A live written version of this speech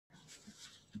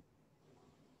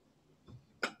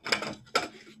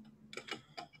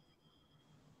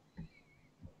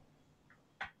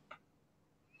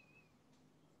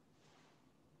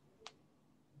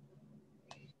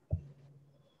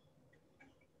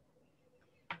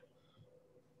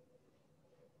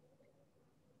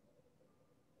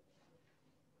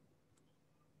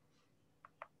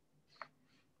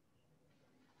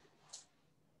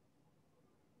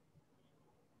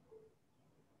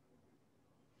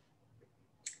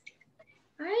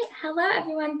Hello,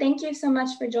 everyone. Thank you so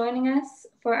much for joining us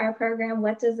for our program,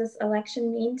 What Does This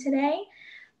Election Mean Today?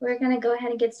 We're going to go ahead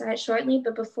and get started shortly,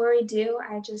 but before we do,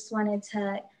 I just wanted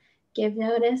to give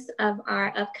notice of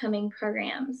our upcoming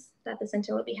programs that the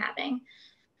center will be having.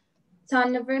 So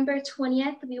on November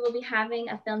 20th, we will be having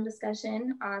a film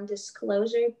discussion on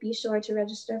disclosure. Be sure to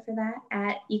register for that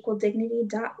at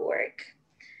equaldignity.org.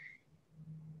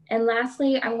 And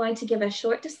lastly, I'm going to give a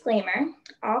short disclaimer.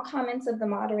 All comments of the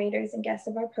moderators and guests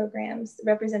of our programs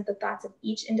represent the thoughts of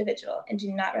each individual and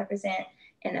do not represent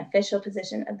an official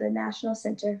position of the National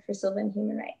Center for Civil and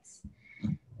Human Rights.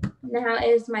 Now it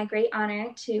is my great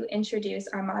honor to introduce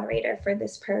our moderator for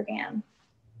this program,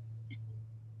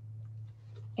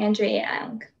 Andrea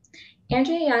Young.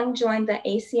 Andrea Young joined the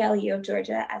ACLU of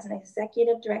Georgia as an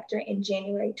executive director in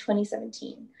January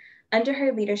 2017. Under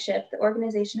her leadership, the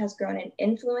organization has grown in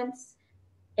influence,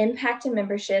 impact, and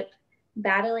membership,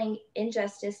 battling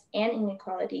injustice and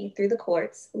inequality through the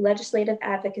courts, legislative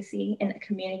advocacy, and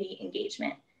community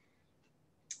engagement.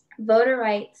 Voter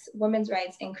rights, women's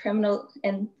rights, and criminal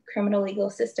legal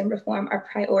system reform are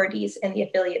priorities in the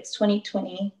affiliate's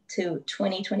 2020 to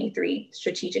 2023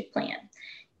 strategic plan.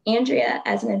 Andrea,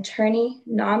 as an attorney,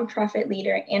 nonprofit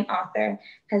leader, and author,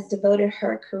 has devoted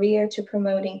her career to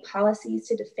promoting policies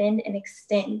to defend and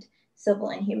extend civil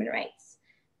and human rights.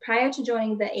 Prior to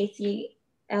joining the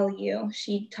ACLU,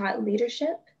 she taught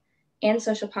leadership and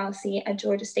social policy at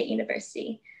Georgia State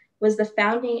University, was the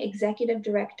founding executive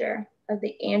director of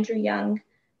the Andrew Young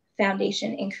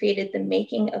Foundation, and created the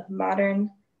Making of Modern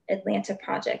Atlanta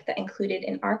project that included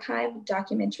an archive,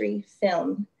 documentary,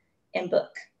 film, and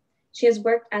book. She has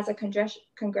worked as a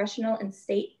congressional and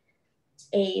state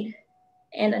aide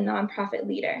and a nonprofit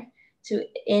leader to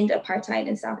end apartheid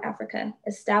in South Africa,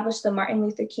 established the Martin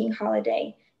Luther King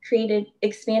holiday,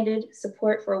 expanded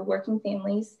support for working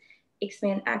families,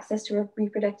 expanded access to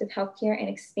reproductive health care, and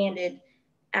expanded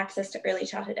access to early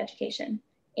childhood education.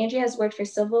 Andrea has worked for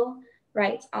civil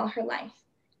rights all her life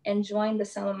and joined the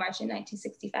Selma March in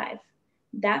 1965.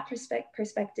 That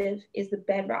perspective is the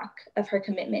bedrock of her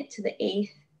commitment to the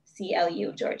ACLU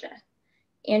of Georgia.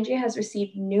 Andrea has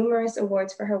received numerous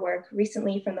awards for her work,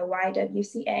 recently from the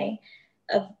YWCA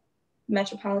of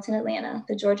Metropolitan Atlanta,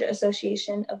 the Georgia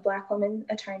Association of Black Women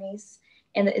Attorneys,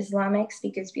 and the Islamic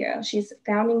Speakers Bureau. She's a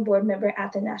founding board member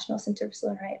at the National Center for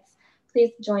Civil Rights.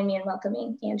 Please join me in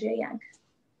welcoming Andrea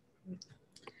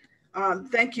Young.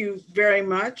 Thank you very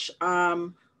much.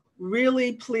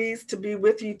 Really pleased to be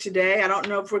with you today. I don't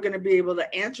know if we're going to be able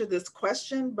to answer this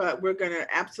question, but we're going to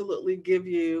absolutely give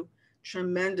you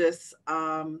tremendous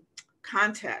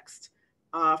context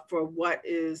for what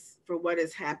is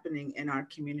happening in our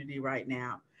community right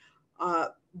now.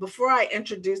 Before I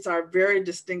introduce our very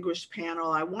distinguished panel,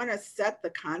 I want to set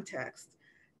the context.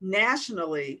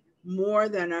 Nationally, more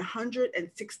than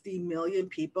 160 million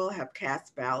people have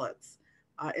cast ballots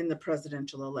in the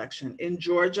presidential election. In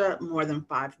Georgia, more than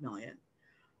 5 million.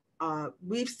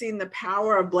 We've seen the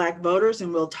power of Black voters,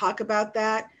 and we'll talk about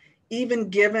that, even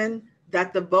given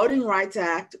that the Voting Rights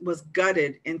Act was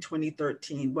gutted in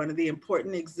 2013. One of the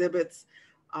important exhibits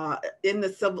in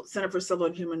the Center for Civil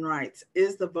and Human Rights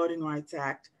is the Voting Rights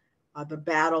Act, the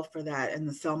battle for that in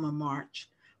the Selma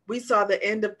March. We saw the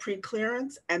end of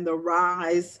pre-clearance and the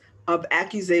rise of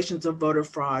accusations of voter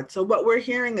fraud. So what we're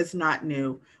hearing is not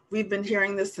new. We've been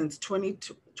hearing this since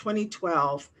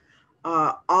 2012,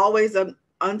 always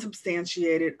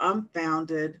unsubstantiated,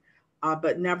 unfounded,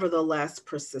 but nevertheless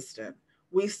persistent.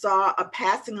 We saw a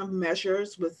passing of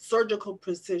measures with surgical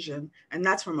precision, and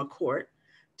that's from a court,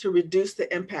 to reduce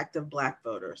the impact of Black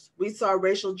voters. We saw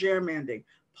racial gerrymandering,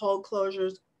 poll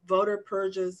closures, voter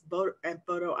purges, and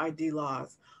photo ID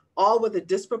laws, all with a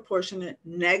disproportionate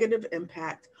negative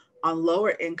impact on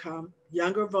lower income,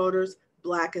 younger voters,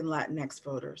 Black and Latinx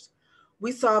voters.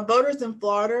 We saw voters in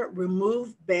Florida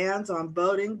remove bans on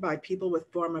voting by people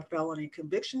with former felony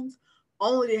convictions,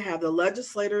 only to have the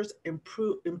legislators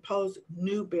impose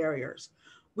new barriers.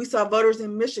 We saw voters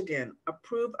in Michigan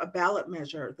approve a ballot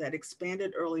measure that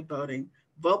expanded early voting,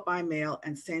 vote by mail,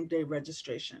 and same-day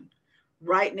registration.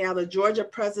 Right now, the Georgia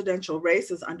presidential race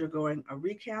is undergoing a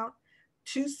recount.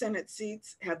 2 Senate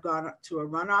seats have gone to a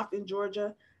runoff in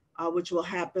Georgia, which will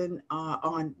happen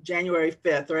on January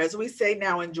 5th, or as we say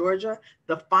now in Georgia,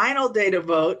 the final day to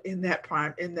vote in that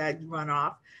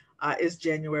runoff is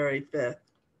January 5th.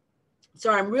 So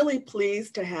I'm really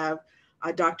pleased to have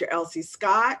Dr. Elsie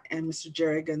Scott and Mr.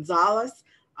 Jerry Gonzalez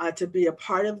to be a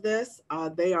part of this.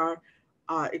 They are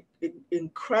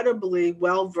incredibly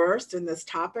well-versed in this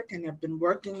topic and have been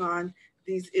working on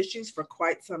these issues for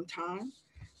quite some time.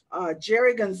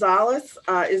 Jerry Gonzalez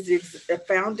is the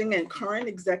founding and current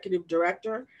executive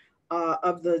director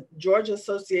of the Georgia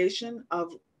Association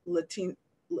of Latino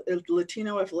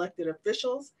Elected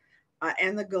Officials,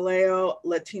 and the Galeo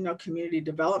Latino Community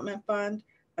Development Fund,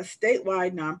 a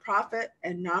statewide nonprofit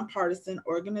and nonpartisan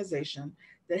organization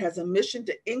that has a mission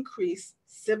to increase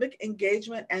civic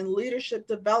engagement and leadership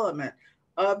development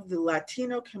of the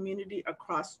Latino community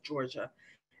across Georgia.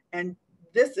 And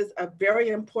this is a very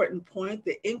important point,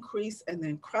 the increase and the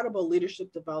incredible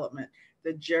leadership development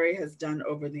that Jerry has done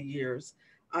over the years.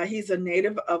 He's a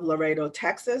native of Laredo,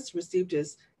 Texas, received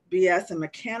his BS in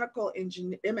mechanical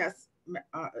engineering,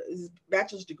 his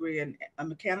bachelor's degree in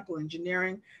mechanical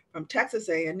engineering from Texas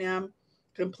A&M,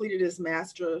 completed his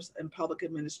master's in public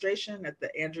administration at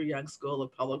the Andrea Young School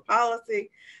of Public Policy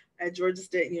at Georgia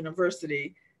State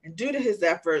University. And due to his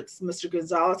efforts, Mr.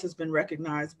 Gonzalez has been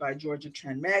recognized by Georgia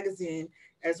Trend magazine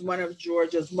as one of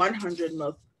Georgia's 100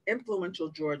 most influential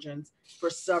Georgians for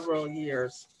several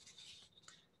years.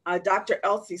 Dr.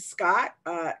 Elsie Scott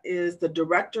is the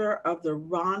director of the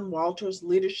Ron Walters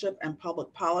Leadership and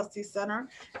Public Policy Center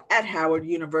at Howard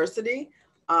University.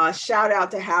 Shout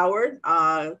out to Howard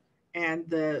and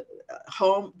the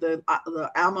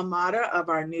alma mater of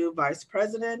our new vice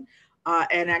president.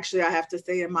 And actually, I have to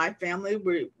say, in my family,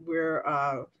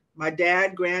 we're my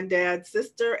dad, granddad,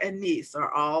 sister, and niece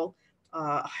are all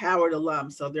Howard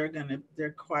alums, so they're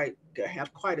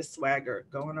have quite a swagger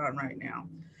going on right now.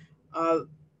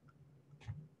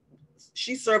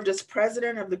 She served as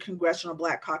president of the Congressional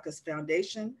Black Caucus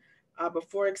Foundation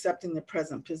before accepting the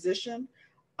present position.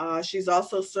 She's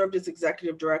also served as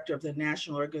executive director of the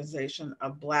National Organization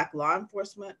of Black Law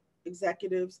Enforcement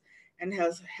Executives and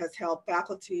has held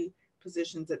faculty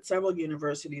positions at several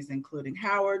universities, including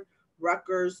Howard,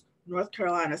 Rutgers, North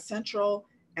Carolina Central,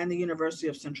 and the University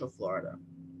of Central Florida.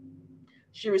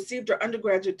 She received her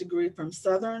undergraduate degree from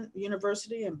Southern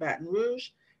University in Baton Rouge,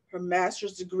 her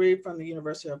master's degree from the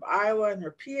University of Iowa, and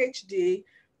her PhD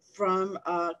from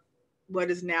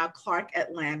what is now Clark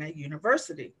Atlanta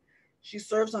University. She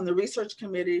serves on the research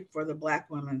committee for the Black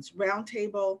Women's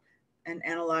Roundtable and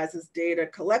analyzes data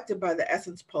collected by the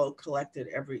Essence Poll conducted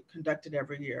every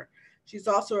year. She's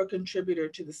also a contributor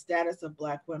to the Status of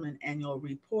Black Women annual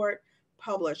report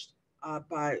published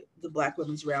by the Black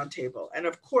Women's Roundtable. And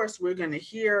of course, we're going to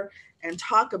hear and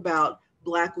talk about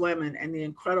Black women and the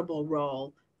incredible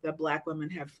role that Black women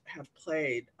have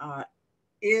played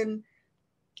in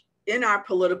our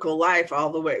political life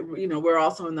all the way. You know, we're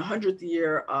also in the 100th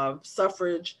year of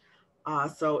suffrage.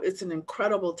 So it's an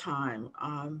incredible time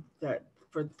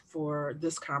for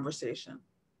this conversation.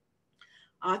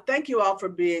 Thank you all for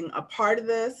being a part of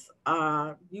this.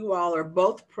 You all are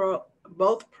both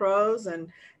pros and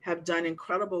have done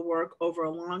incredible work over a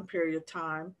long period of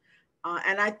time.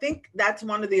 And I think that's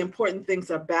one of the important things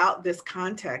about this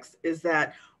context is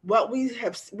that what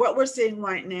we're seeing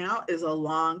right now is a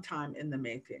long time in the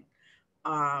making.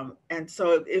 And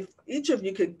so if each of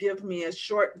you could give me a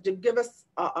short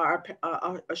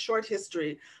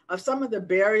history of some of the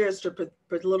barriers to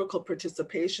political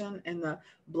participation in the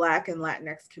Black and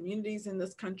Latinx communities in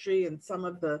this country and some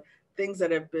of the things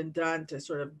that have been done to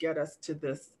sort of get us to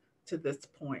this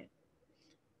point.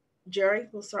 Jerry,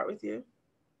 we'll start with you.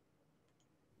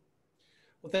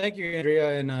 Well, thank you,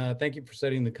 Andrea, and thank you for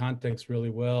setting the context really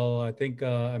well. I think,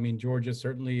 I mean, Georgia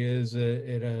certainly is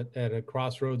at a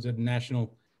crossroads of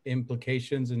national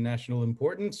implications and national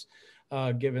importance,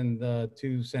 given the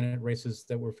 2 Senate races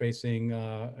that we're facing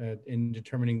in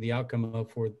determining the outcome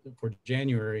of for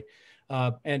January.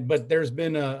 But there's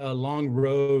been a long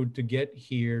road to get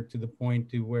here to the point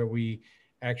to where we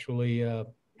actually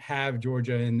have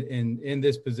Georgia in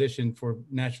this position for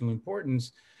national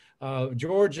importance.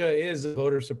 Georgia is a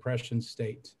voter suppression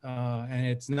state, and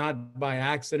it's not by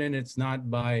accident. It's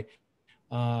not by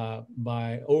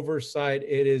oversight.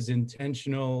 It is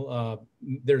intentional.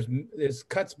 There's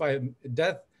cuts by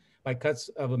death by cuts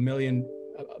of a million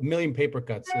paper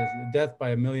cuts. Death by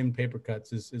a million paper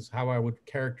cuts is how I would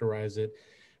characterize it,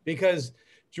 because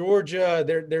Georgia,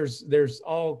 there's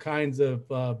all kinds of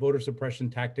voter suppression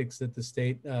tactics that the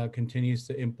state continues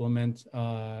to implement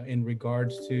in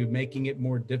regards to making it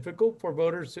more difficult for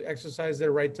voters to exercise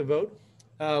their right to vote.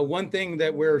 One thing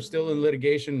that we're still in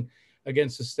litigation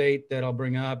against the state that I'll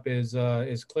bring up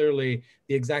is clearly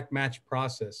the exact match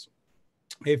process.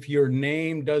 If your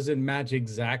name doesn't match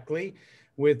exactly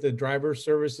with the driver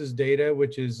services data,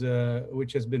 which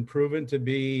has been proven to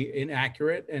be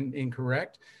inaccurate and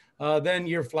incorrect, then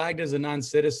you're flagged as a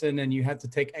non-citizen and you have to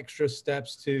take extra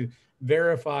steps to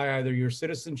verify either your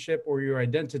citizenship or your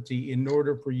identity in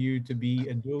order for you to be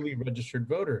a duly registered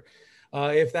voter.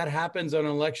 If that happens on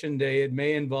election day, it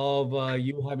may involve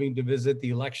you having to visit the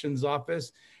elections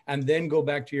office and then go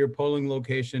back to your polling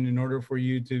location in order for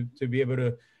you to be able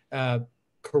to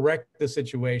correct the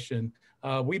situation.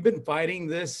 We've been fighting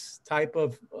this type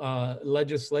of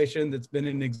legislation that's been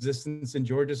in existence in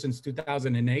Georgia since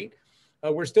 2008.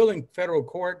 We're still in federal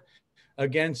court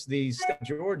against the state of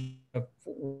Georgia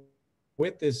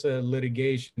with this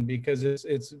litigation because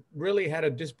it's really had a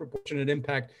disproportionate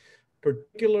impact,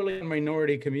 particularly in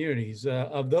minority communities.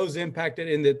 Of those impacted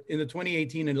in the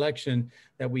 2018 election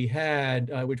that we had,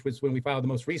 which was when we filed the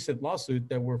most recent lawsuit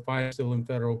that we're filing still in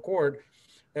federal court,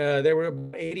 there were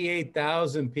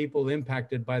 88,000 people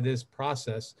impacted by this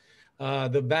process.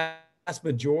 The vast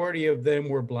majority of them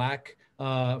were Black,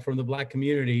 from the Black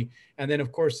community. And then,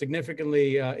 of course,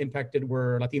 significantly impacted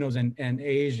were Latinos and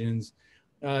Asians.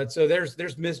 So there's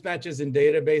mismatches in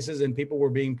databases, and people were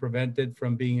being prevented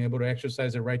from being able to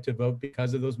exercise their right to vote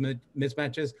because of those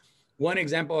mismatches. One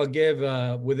example I'll give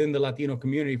within the Latino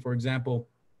community, for example,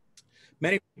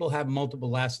 many people have multiple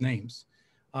last names.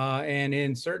 And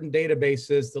in certain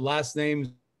databases, the last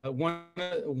names, one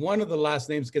of the last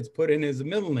names gets put in as a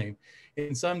middle name.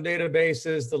 In some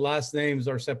databases, the last names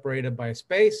are separated by a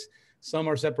space, some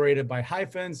are separated by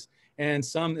hyphens, and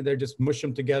some they're just mush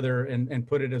them together and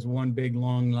put it as one big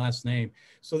long last name.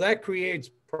 So that creates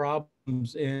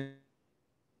problems in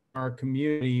our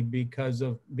community because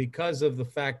of the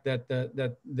fact that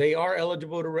that they are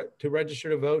eligible to register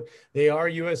to vote. They are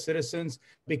U.S. citizens.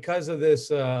 Because of this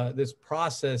this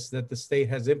process that the state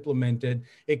has implemented,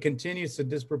 it continues to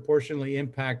disproportionately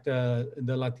impact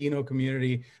the Latino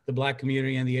community, the Black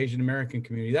community, and the Asian American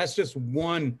community. That's just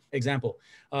one example.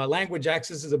 Language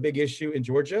access is a big issue in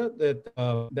Georgia.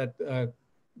 That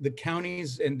the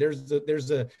counties, and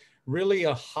there's a really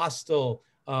a hostile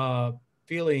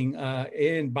feeling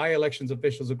by elections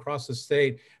officials across the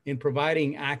state in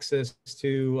providing access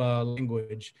to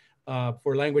language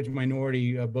for language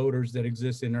minority voters that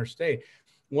exist in our state.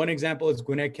 One example is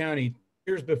Gwinnett County.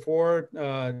 Years before,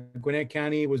 Gwinnett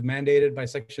County was mandated by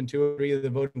Section 203 of the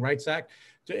Voting Rights Act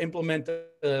to implement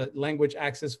language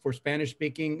access for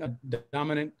Spanish-speaking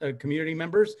dominant community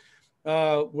members.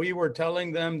 We were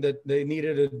telling them that they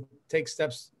needed to take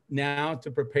steps now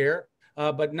to prepare.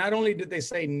 But not only did they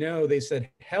say no, they said,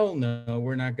 hell no,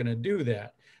 we're not going to do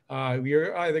that.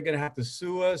 You're either going to have to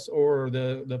sue us or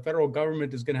the federal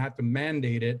government is going to have to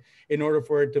mandate it in order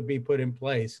for it to be put in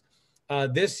place.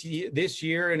 This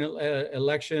year in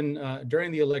election,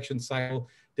 during the election cycle,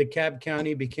 DeKalb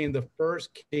County became the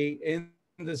first county in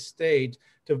the state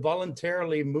to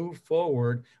voluntarily move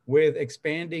forward with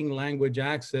expanding language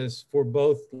access for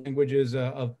both languages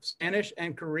of Spanish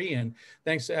and Korean,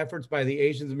 thanks to efforts by the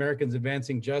Asian Americans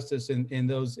Advancing Justice in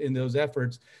those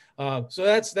efforts. So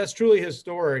that's truly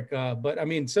historic. But I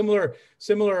mean, similar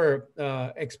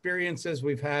experiences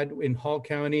we've had in Hall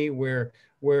County, where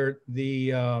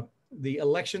the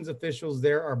elections officials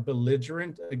there are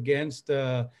belligerent against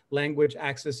language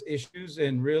access issues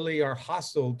and really are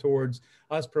hostile towards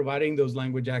us providing those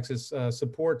language access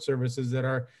support services that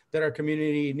our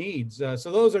community needs.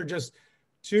 So those are just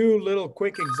two little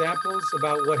quick examples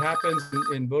about what happens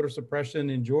in voter suppression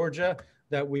in Georgia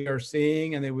that we are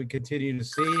seeing and that we continue to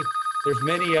see. There's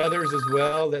many others as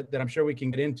well that I'm sure we can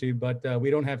get into, but we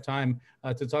don't have time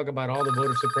to talk about all the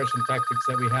voter suppression tactics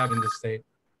that we have in the state.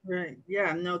 Right.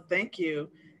 Yeah, no, thank you.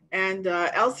 And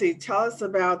Elsie, tell us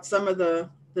about some of the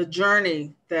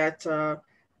journey that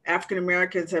African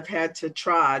Americans have had to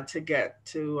trod to get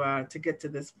to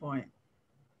this point.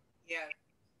 Yeah.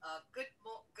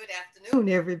 Good afternoon,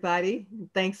 everybody.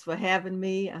 Thanks for having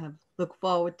me. I look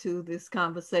forward to this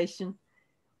conversation.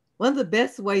 One of the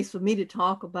best ways for me to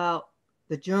talk about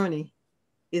the journey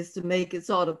is to make it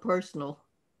sort of personal.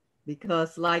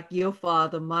 Because like your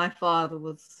father, my father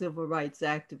was a civil rights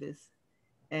activist.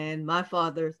 And my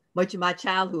father, much of my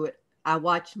childhood, I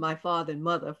watched my father and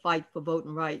mother fight for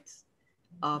voting rights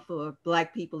for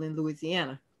Black people in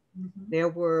Louisiana. Mm-hmm. There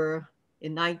were,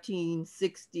 in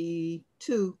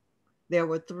 1962, there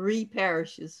were 3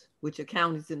 parishes, which are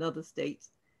counties in other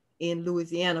states, in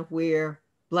Louisiana where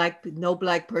no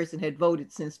Black person had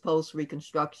voted since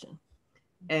post-Reconstruction.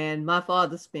 And my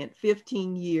father spent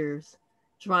 15 years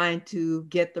trying to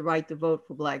get the right to vote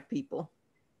for Black people.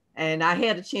 And I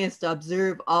had a chance to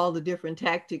observe all the different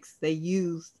tactics they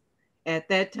used at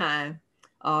that time.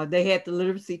 They had the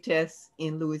literacy tests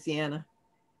in Louisiana,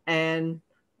 and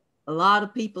a lot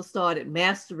of people started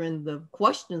mastering the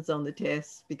questions on the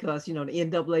tests because, you know, the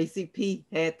NAACP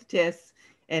had the tests.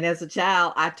 And as a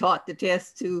child, I taught the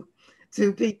tests to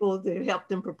people to help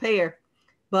them prepare.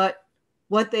 But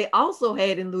What they also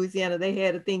had in Louisiana, they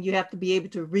had a thing, you have to be able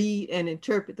to read and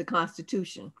interpret the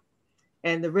Constitution.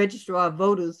 And the registrar of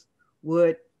voters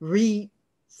would read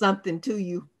something to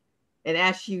you and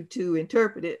ask you to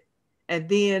interpret it. And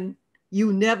then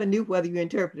you never knew whether you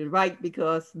interpreted right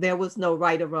because there was no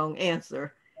right or wrong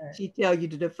answer. Right. She'd tell you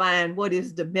to define what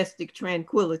is domestic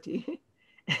tranquility.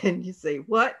 And you say,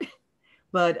 what?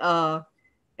 But,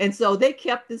 and so they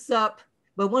kept this up.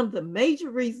 But one of the major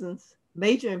reasons,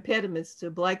 major impediments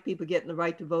to Black people getting the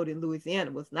right to vote in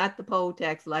Louisiana was not the poll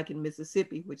tax like in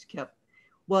Mississippi, which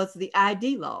was the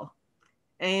ID law.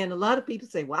 And a lot of people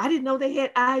say, well, I didn't know they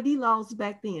had ID laws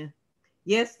back then.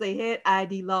 Yes, they had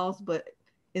ID laws, but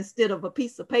instead of a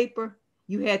piece of paper,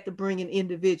 you had to bring an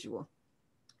individual.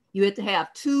 You had to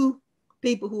have 2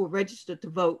 people who were registered to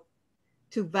vote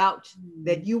to vouch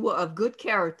that you were of good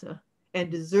character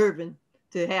and deserving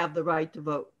to have the right to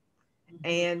vote.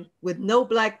 And with no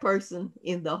Black person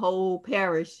in the whole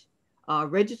parish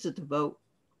registered to vote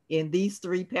in these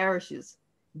 3 parishes,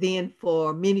 then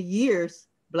for many years,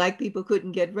 Black people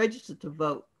couldn't get registered to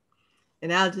vote.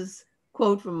 And I'll just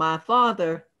quote from my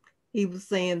father. He was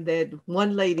saying that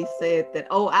one lady said that,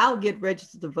 oh, I'll get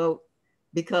registered to vote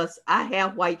because I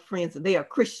have white friends and they are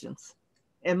Christians.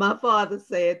 And my father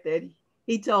said that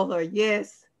he told her,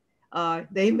 yes,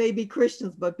 they may be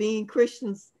Christians, but being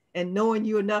Christians and knowing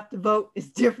you enough to vote is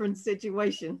a different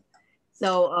situation.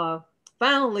 So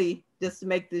finally, just to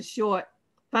make this short,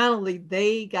 finally,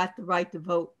 they got the right to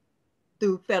vote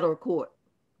through federal court.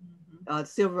 The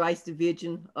Civil Rights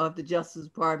Division of the Justice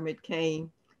Department came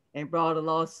and brought a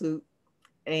lawsuit,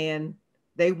 and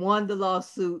they won the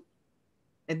lawsuit.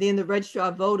 And then the registrar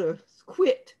of voters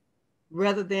quit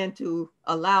rather than to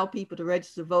allow people to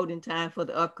register to vote in time for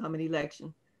the upcoming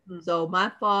election. So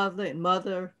my father and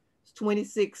mother,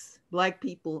 26 Black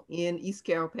people in East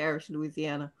Carroll Parish,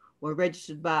 Louisiana, were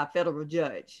registered by a federal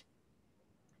judge.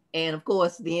 And of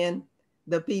course, then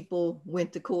the people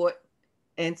went to court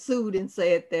and sued and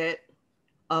said that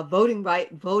voting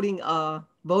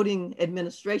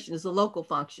administration is a local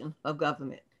function of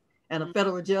government, and a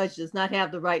federal judge does not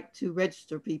have the right to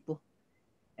register people.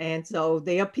 And so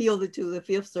they appealed it to the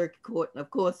Fifth Circuit Court. And of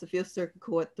course, the Fifth Circuit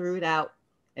Court threw it out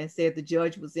and said the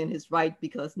judge was in his right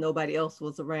because nobody else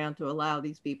was around to allow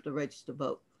these people to register to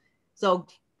vote. So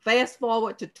fast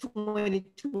forward to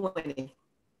 2020.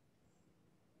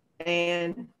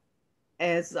 And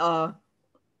as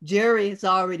Jerry has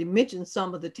already mentioned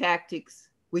some of the tactics,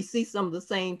 we see some of the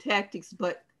same tactics,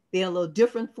 but they're a little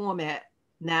different format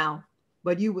now.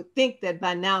 But you would think that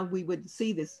by now we would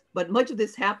see this. But much of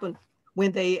this happened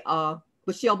when they,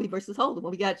 with Shelby versus Holder,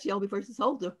 when we got Shelby versus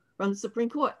Holder from the Supreme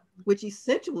Court, which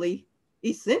essentially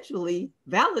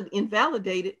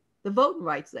invalidated the Voting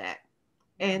Rights Act.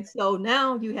 And so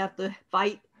now you have to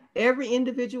fight every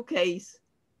individual case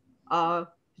to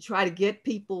try to get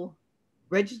people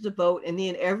registered to vote. And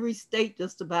then every state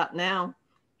just about now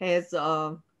has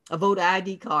a voter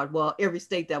ID card. Well, every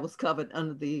state that was covered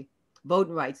under the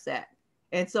Voting Rights Act.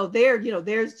 And so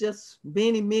there's just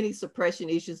many suppression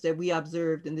issues that we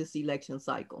observed in this election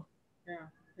cycle.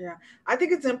 Yeah. I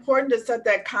think it's important to set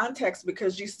that context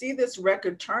because you see this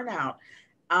record turnout.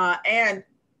 And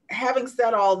having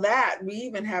said all that, we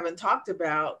even haven't talked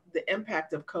about the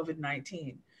impact of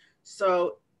COVID-19.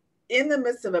 So in the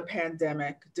midst of a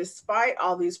pandemic, despite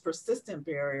all these persistent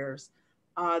barriers,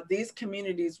 these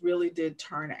communities really did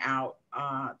turn out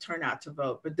to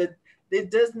vote. But it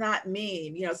does not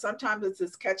mean, sometimes it's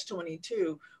this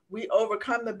catch-22. We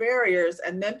overcome the barriers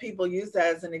and then people use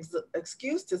that as an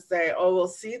excuse to say, oh, well,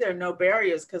 see, there are no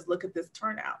barriers because look at this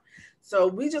turnout. So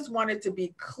we just wanted to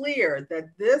be clear that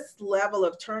this level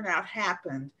of turnout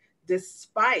happened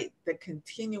despite the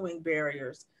continuing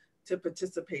barriers to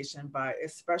participation by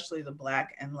especially the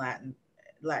Black and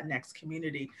Latinx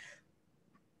community.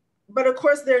 But of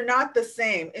course, they're not the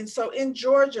same. And so in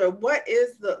Georgia, what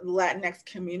is the Latinx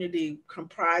community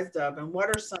comprised of? And what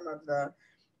are some of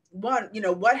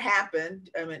what happened?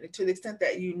 I mean, to the extent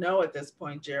that at this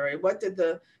point, Jerry, what did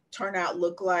the turnout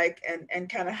look like? And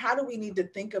kind of how do we need to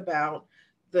think about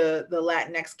the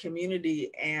Latinx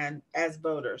community and as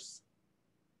voters?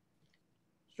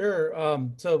 Sure.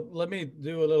 So let me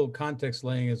do a little context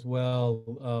laying as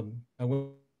well. When we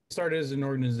started as an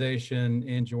organization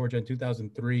in Georgia in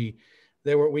 2003,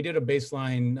 we did a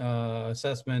baseline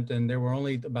assessment, and there were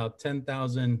only about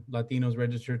 10,000 Latinos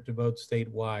registered to vote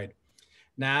statewide.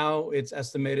 Now it's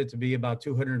estimated to be about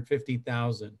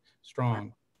 250,000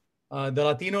 strong. The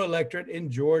Latino electorate in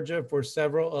Georgia for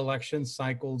several election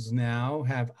cycles now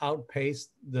have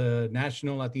outpaced the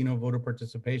national Latino voter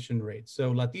participation rate.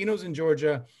 So Latinos in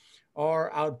Georgia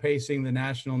are outpacing the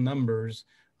national numbers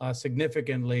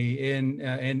significantly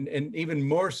and even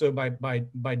more so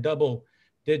by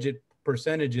double-digit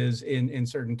percentages in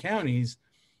certain counties,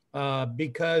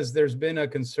 because there's been a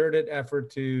concerted effort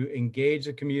to engage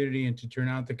the community and to turn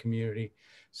out the community.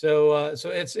 So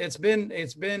it's been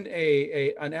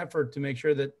an effort to make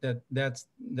sure that's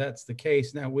the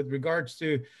case. Now, with regards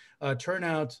to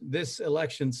turnout this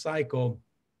election cycle,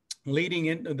 leading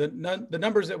into the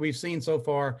numbers that we've seen so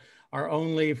far are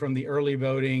only from the early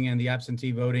voting and the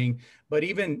absentee voting, but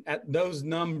even at those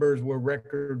numbers were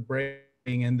record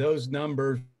breaking, and those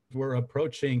numbers were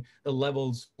approaching the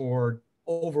levels for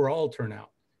overall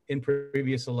turnout in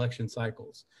previous election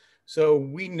cycles. So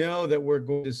we know that we're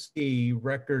going to see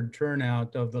record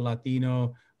turnout of the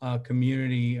Latino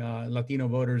community, Latino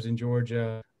voters in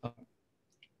Georgia.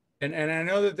 And I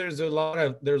know that there's a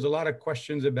lot of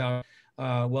questions about,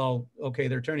 well, okay,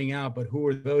 they're turning out, but who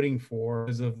are they voting for?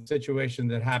 There's a situation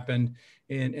that happened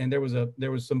and there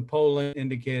was some polling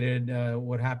indicated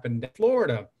what happened in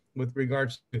Florida with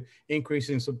regards to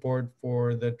increasing support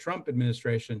for the Trump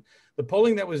administration. The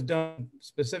polling that was done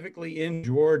specifically in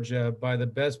Georgia by the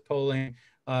best polling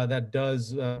that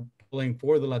does polling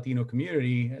for the Latino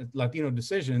community, Latino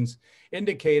decisions,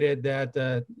 indicated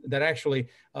that actually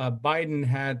Biden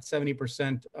had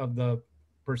 70% of the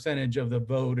percentage of the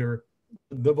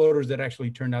voters that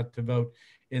actually turned out to vote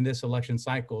in this election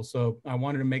cycle. So I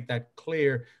wanted to make that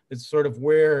clear. It's sort of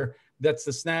that's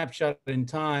the snapshot in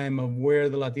time of where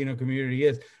the Latino community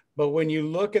is. But when you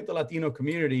look at the Latino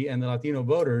community and the Latino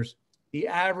voters, the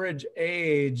average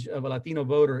age of a Latino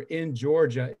voter in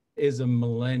Georgia is a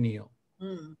millennial.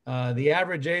 The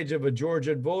average age of a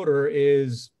Georgia voter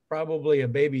is probably a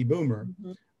baby boomer.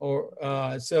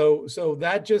 So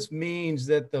that just means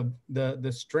that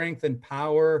the strength and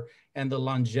power and the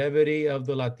longevity of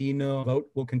the Latino vote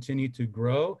will continue to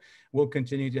grow, will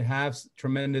continue to have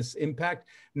tremendous impact,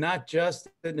 not just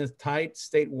in a tight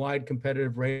statewide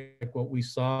competitive race like what we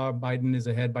saw. Biden is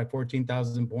ahead by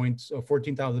 14,000 points or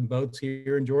 14,000 votes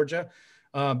here in Georgia.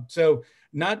 So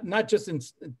not just in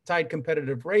tight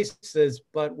competitive races,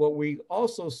 but what we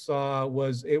also saw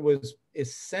was it was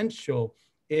essential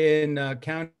in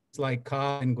counties like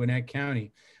Cobb and Gwinnett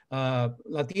County.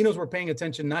 Latinos were paying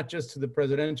attention not just to the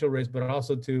presidential race, but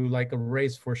also to like a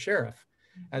race for sheriff,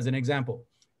 as an example.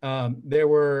 There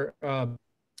were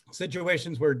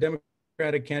situations where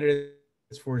Democratic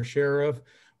candidates for sheriff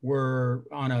were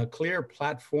on a clear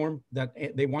platform that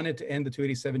they wanted to end the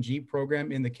 287G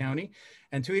program in the county.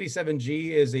 And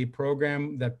 287G is a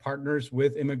program that partners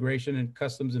with immigration and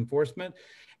customs enforcement.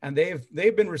 And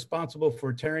they've been responsible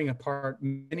for tearing apart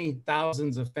many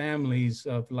thousands of families,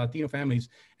 of Latino families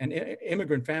and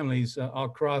immigrant families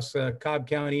across Cobb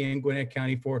County and Gwinnett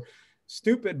County for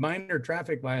stupid minor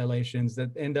traffic violations that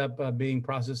end up being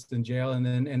processed in jail and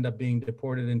then end up being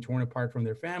deported and torn apart from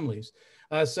their families.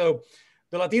 So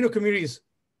the Latino community is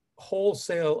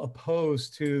wholesale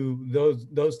opposed to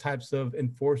those types of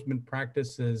enforcement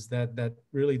practices that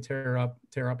really tear up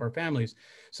our families.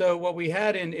 So what we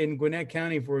had in Gwinnett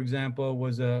County, for example,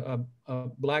 was a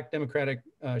Black Democratic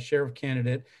sheriff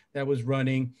candidate that was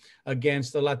running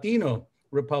against a Latino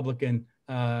Republican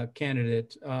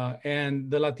candidate. And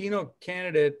the Latino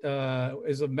candidate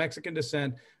is of Mexican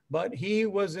descent, but he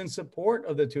was in support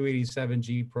of the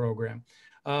 287G program.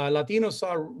 Latinos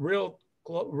saw real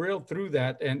through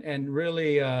that, and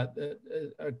really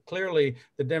clearly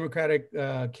the Democratic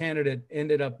candidate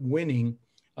ended up winning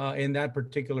in that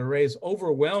particular race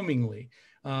overwhelmingly.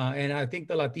 And I think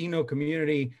the Latino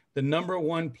community, the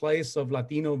 #1 place of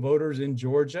Latino voters in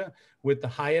Georgia with the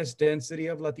highest density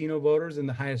of Latino voters and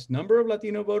the highest number of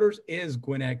Latino voters is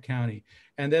Gwinnett County.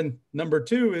 And then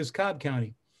 #2 is Cobb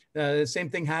County. The same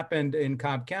thing happened in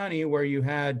Cobb County, where you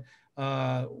had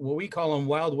what we call him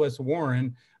Wild West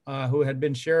Warren, who had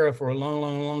been sheriff for a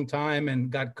long time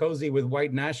and got cozy with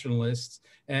white nationalists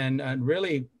and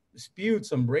really spewed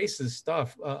some racist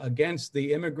stuff against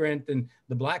the immigrant and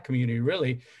the Black community,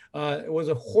 really. It was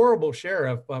a horrible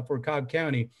sheriff for Cobb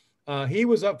County. He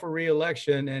was up for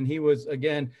re-election, and he was,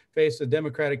 again, faced a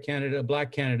Democratic candidate, a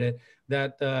Black candidate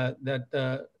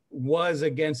that was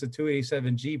against the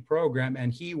 287G program,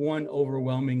 and he won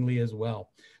overwhelmingly as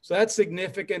well. So that's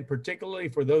significant, particularly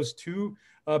for those two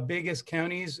biggest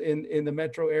counties in the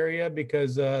metro area,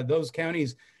 because those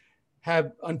counties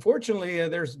have, unfortunately,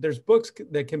 there's books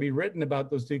that can be written about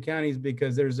those two counties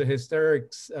because there's a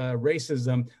historic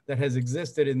racism that has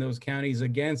existed in those counties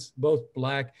against both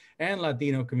Black and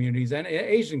Latino communities and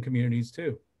Asian communities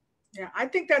too. Yeah, I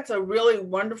think that's a really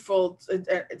wonderful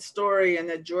story, and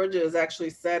that Georgia is actually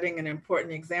setting an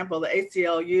important example. The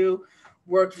ACLU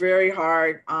worked very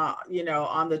hard, you know,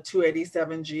 on the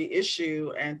 287G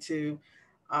issue, and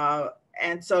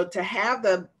so to have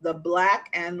the Black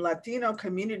and Latino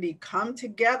community come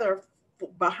together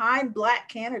behind Black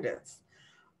candidates,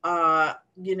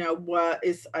 you know,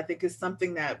 I think is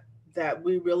something that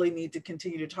we really need to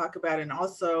continue to talk about. And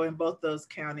also in both those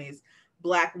counties,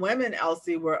 Black women,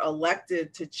 Elsie, were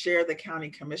elected to chair the county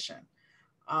commission.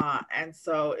 And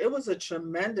so it was a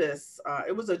tremendous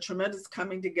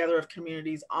coming together of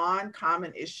communities on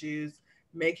common issues,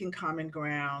 making common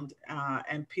ground,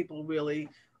 and people really,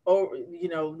 you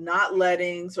know, not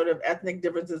letting sort of ethnic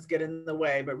differences get in the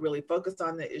way, but really focused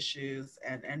on the issues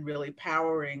and really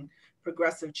powering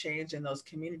progressive change in those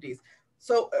communities.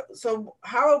 So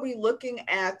how are we looking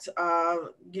at,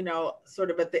 you know, sort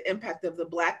of at the impact of the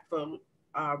Black vote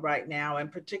right now,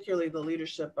 and particularly the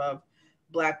leadership of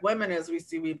Black women, as we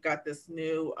see we've got this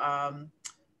new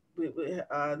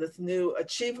this new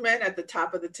achievement at the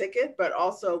top of the ticket, but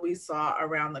also we saw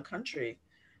around the country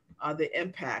the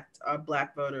impact of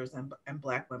Black voters and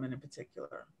Black women in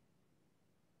particular.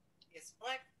 Yes,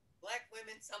 Black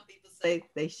women, some people say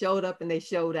they showed up and they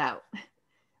showed out,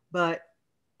 but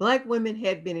Black women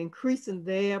had been increasing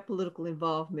their political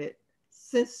involvement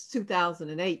since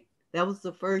 2008. That was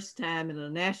the first time in a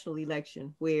national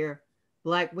election where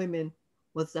Black women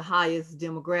was the highest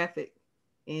demographic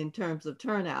in terms of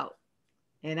turnout.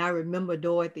 And I remember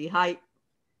Dorothy Height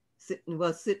sitting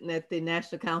at the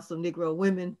National Council of Negro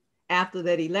Women after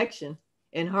that election,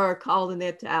 and her calling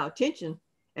that to our attention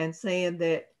and saying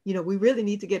that, you know, we really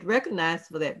need to get recognized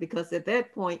for that, because at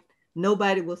that point,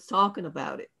 nobody was talking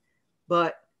about it.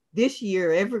 But this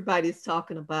year, everybody's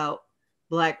talking about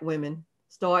Black women,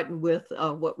 starting with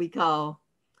what we call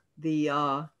the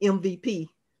MVP,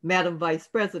 Madam Vice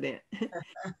President.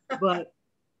 But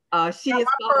she has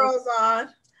pearls on.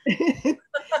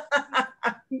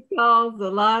 She caused a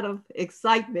lot of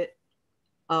excitement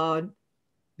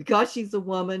because she's a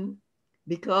woman,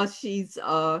 because she's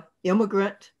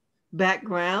immigrant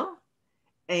background,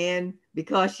 and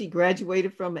because she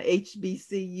graduated from an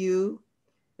HBCU.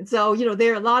 And so, you know,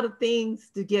 there are a lot of things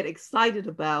to get excited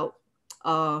about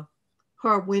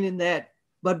her winning that.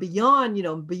 But beyond, you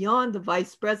know, beyond the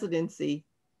vice presidency,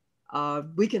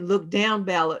 we can look down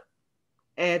ballot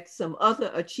at some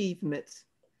other achievements.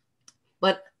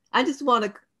 But I just want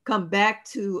to come back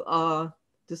to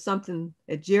something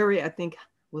that Jerry, I think,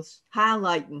 was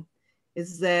highlighting,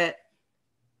 is that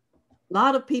a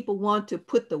lot of people want to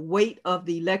put the weight of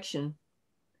the election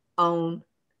on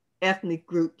ethnic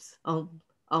groups,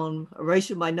 on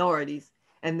racial minorities.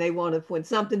 And they want to, when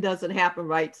something doesn't happen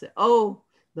right, say, oh,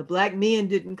 the Black men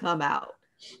didn't come out.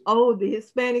 Oh, the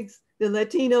Hispanics, the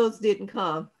Latinos didn't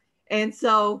come. And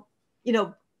so, you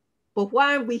know, but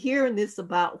why are we hearing this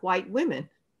about white women?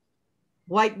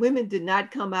 White women did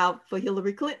not come out for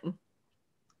Hillary Clinton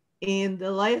in the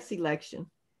last election.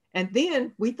 And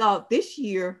then we thought this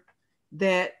year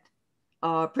that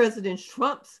President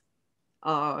Trump's,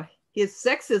 his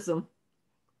sexism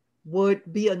would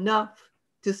be enough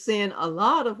to send a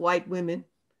lot of white women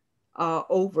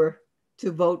over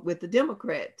to vote with the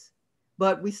Democrats.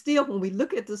 But we still, when we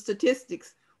look at the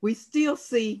statistics, we still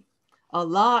see a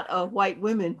lot of white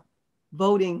women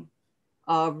voting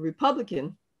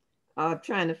Republican. I'm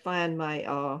trying to find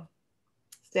my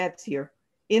stats here.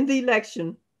 In the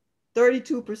election,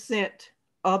 32%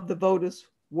 of the voters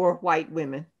were white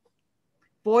women.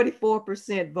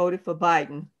 44% voted for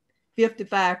Biden.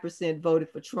 55% voted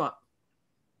for Trump.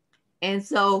 And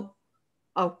so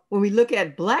when we look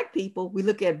at Black people, we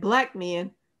look at Black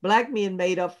men. Black men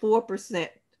made up 4%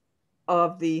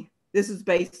 of the, this is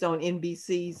based on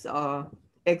NBC's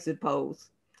exit polls.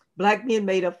 Black men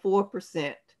made up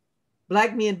 4%.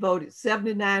 Black men voted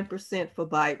 79% for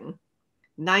Biden,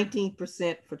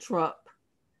 19% for Trump.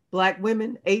 Black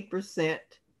women, 8%,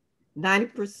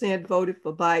 90% voted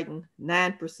for Biden,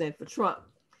 9% for Trump.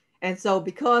 And so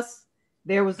because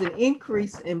there was an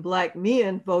increase in Black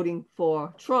men voting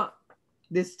for Trump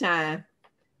this time,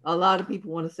 a lot of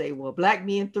people want to say, well, Black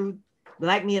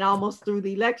men almost threw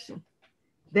the election.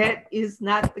 That is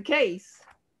not the case.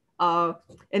 And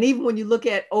even when you look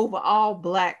at overall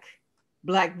Black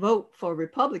vote for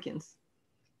Republicans,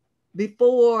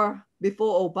 before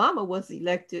Obama was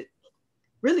elected,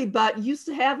 really used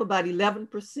to have about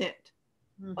 11%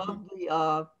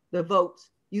 of the votes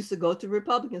used to go to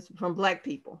Republicans from Black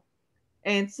people.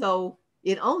 And so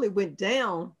it only went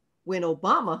down when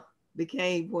Obama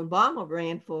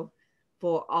ran for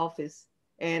office.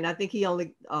 And I think he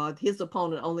only, his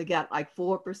opponent only got like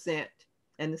 4%.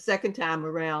 And the second time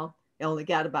around, it only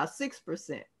got about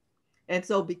 6%. And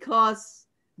so because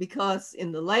because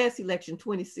in the last election,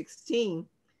 2016,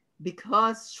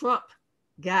 because Trump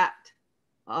got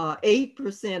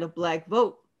 8% of Black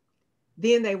vote,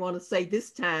 then they want to say this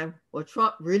time, well,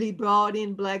 Trump really brought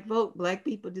in Black vote, Black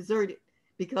people deserted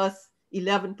because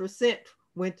 11%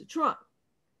 went to Trump.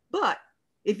 But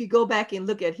if you go back and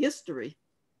look at history,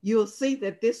 you'll see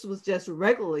that this was just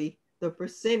regularly the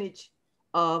percentage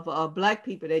of Black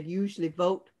people that usually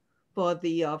vote for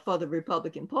the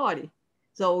Republican Party.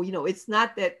 So, you know, it's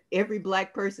not that every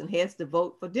Black person has to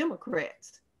vote for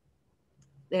Democrats.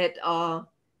 That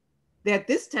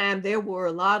this time there were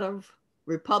a lot of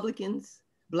Republicans,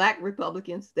 Black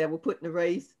Republicans that were put in the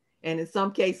race. And in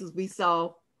some cases we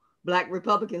saw Black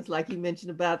Republicans, like you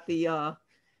mentioned about the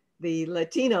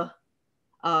Latina,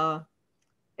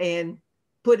 and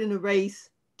put in the race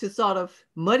to sort of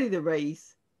muddy the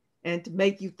race and to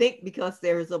make you think because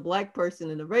there is a Black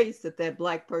person in the race that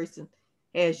Black person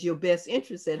has your best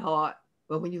interests at heart.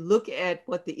 But when you look at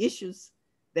what the issues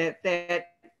that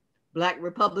Black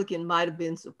Republican might have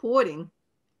been supporting,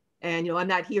 and, you know, I'm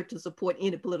not here to support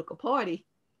any political party,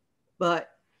 but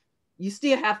you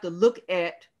still have to look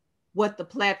at what the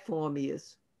platform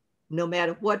is, no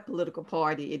matter what political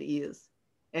party it is.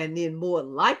 And then more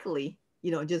likely,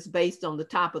 you know, just based on the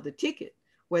top of the ticket,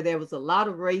 where there was a lot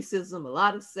of racism, a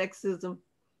lot of sexism,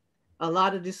 a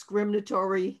lot of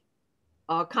discriminatory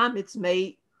comments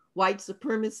made, white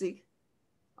supremacy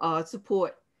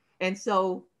support. And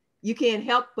so you can't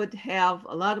help but have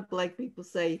a lot of Black people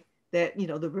say that, you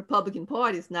know, the Republican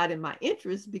Party is not in my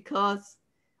interest because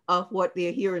of what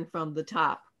they're hearing from the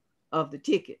top of the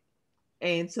ticket.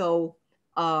 And so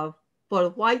for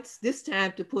the whites this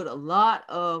time to put a lot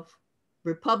of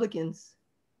Republicans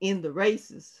in the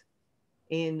races,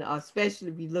 and especially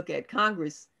if you look at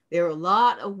Congress, there are a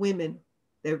lot of women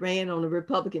that ran on the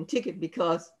Republican ticket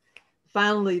because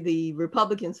finally the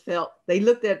Republicans felt, they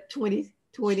looked at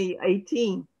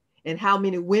 2018 and how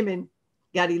many women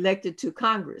got elected to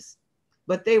Congress,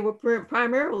 but they were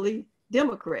primarily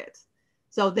Democrats.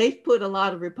 So they put a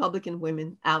lot of Republican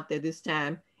women out there this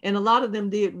time, and a lot of them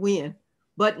did win,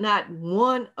 but not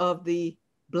one of the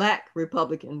Black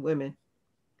Republican women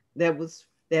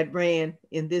that ran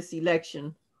in this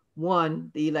election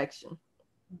won the election.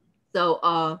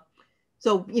 So,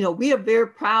 you know, we are very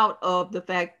proud of the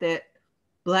fact that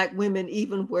Black women,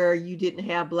 even where you didn't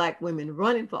have Black women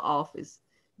running for office,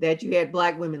 that you had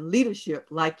Black women leadership,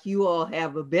 like you all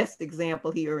have a best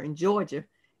example here in Georgia.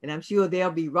 And I'm sure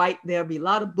there'll be a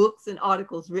lot of books and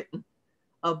articles written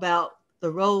about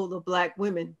the role of Black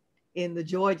women in the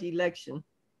Georgia election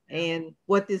and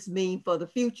what this means for the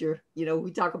future. You know,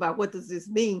 we talk about what does this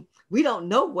mean? We don't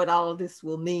know what all of this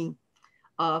will mean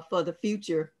for the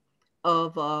future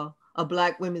of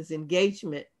Black women's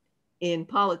engagement in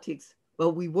politics.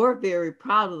 But we were very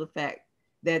proud of the fact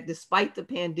that despite the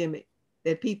pandemic,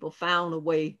 that people found a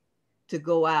way to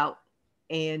go out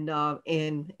and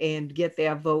get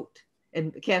their vote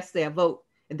and cast their vote.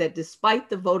 And that despite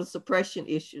the voter suppression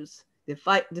issues,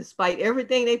 despite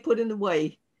everything they put in the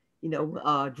way, you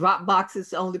know, drop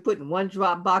boxes, only putting one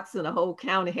drop box in a whole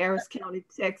county, Harris County,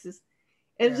 Texas.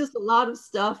 And just a lot of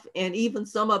stuff. And even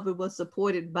some of it was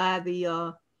supported by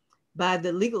the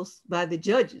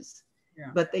judges,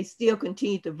 but they still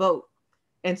continue to vote.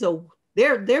 And so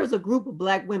there's a group of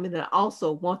Black women that I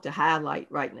also want to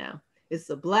highlight right now. It's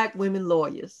the Black women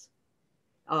lawyers.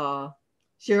 Cheryl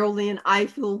Lynn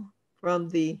Eiffel from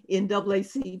the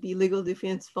NAACP Legal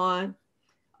Defense Fund,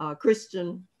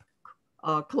 Christian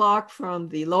Clark from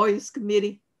the Lawyers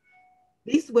Committee.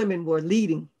 These women were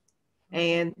leading,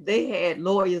 and they had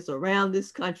lawyers around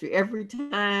this country. Every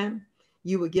time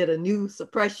you would get a new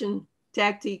suppression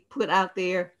tactic put out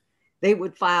there, they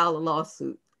would file a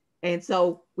lawsuit. And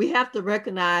so we have to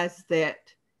recognize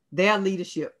that their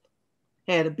leadership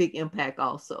had a big impact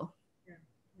also.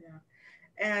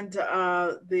 And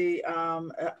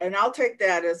and I'll take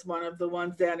that as one of the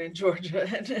ones down in Georgia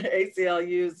and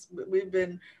ACLU's. We've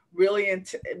been really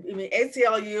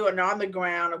ACLU and on the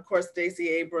ground, of course, Stacey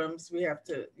Abrams, we have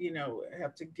to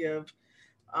give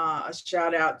a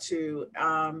shout out to,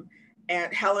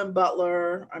 and Helen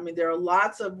Butler. I mean, there are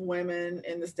lots of women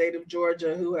in the state of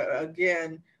Georgia who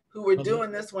were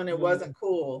doing this when it wasn't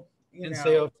cool.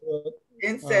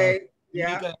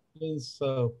 Yeah.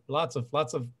 Lots of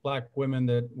Black women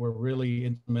that were really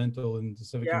instrumental in the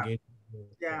civic engagement.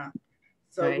 Yeah.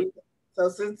 So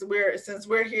since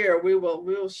we're here, we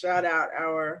will shout out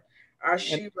our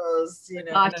Shivas,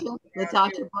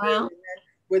 Natasha Brown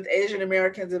with Asian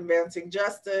Americans Advancing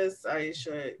Justice,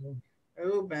 Aisha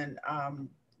Ubin.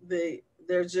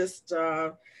 They're just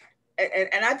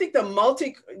and I think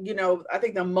I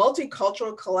think the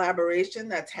multicultural collaboration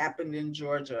that's happened in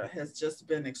Georgia has just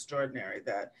been extraordinary.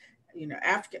 That,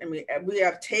 we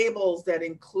have tables that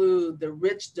include the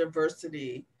rich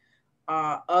diversity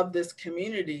of this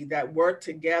community that work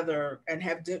together and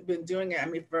have been doing it. I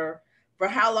mean, for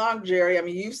how long, Jerry? I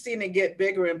mean, you've seen it get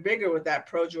bigger and bigger with that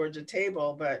Pro Georgia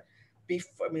table, but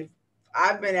before, I mean,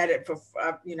 I've been at it for,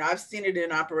 I've seen it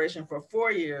in operation for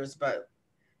 4 years, but,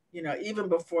 even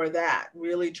before that,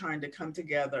 really trying to come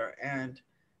together and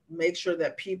make sure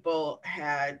that people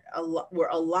were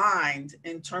aligned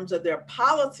in terms of their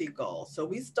policy goals. So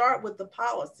we start with the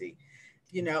policy,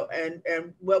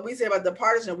 and what we say about the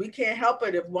partisan, we can't help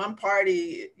it if one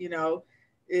party,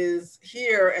 is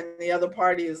here and the other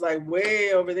party is like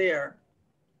way over there.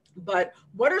 But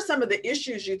what are some of the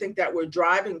issues you think that were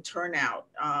driving turnout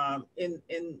in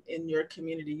your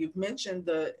community? You've mentioned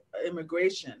the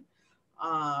immigration,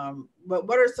 but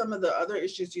what are some of the other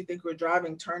issues you think were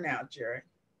driving turnout, Jerry?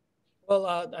 Well,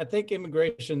 I think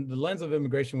immigration, the lens of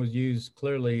immigration was used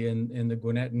clearly in the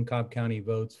Gwinnett and Cobb County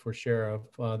votes for sheriff.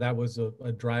 That was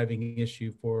a driving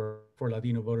issue for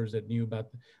Latino voters that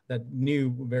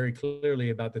knew very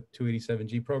clearly about the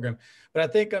 287G program. But I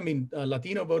think,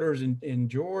 Latino voters in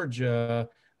Georgia,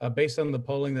 based on the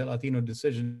polling that Latino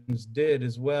Decisions did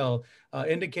as well,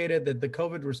 indicated that the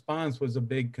COVID response was a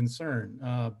big concern.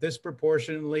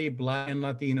 Disproportionately, Black and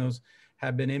Latinos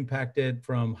have been impacted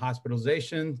from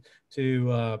hospitalization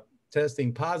to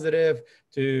testing positive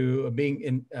to being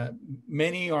in,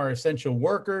 many are essential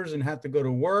workers and have to go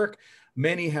to work.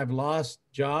 Many have lost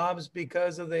jobs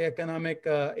because of the economic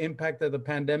impact that the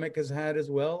pandemic has had as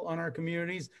well on our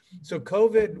communities. So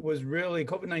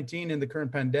COVID-19 and the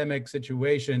current pandemic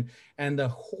situation and the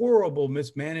horrible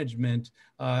mismanagement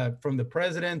from the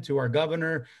president to our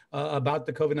governor about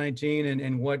the COVID-19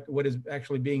 and what is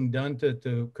actually being done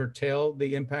to curtail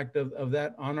the impact of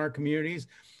that on our communities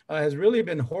has really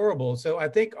been horrible. So I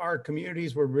think our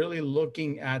communities were really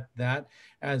looking at that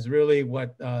as really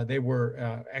what they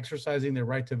were exercising their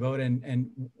right to vote and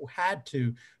had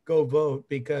to go vote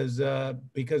because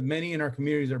many in our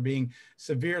communities are being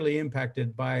severely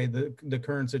impacted by the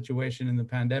current situation in the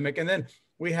pandemic. And then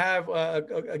we have,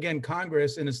 again,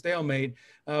 Congress in a stalemate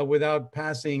without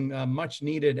passing much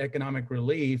needed economic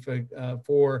relief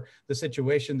for the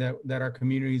situation that our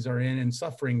communities are in and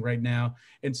suffering right now.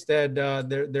 Instead,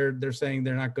 they're saying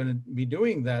they're not going to be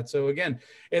doing that. So again,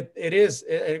 it is,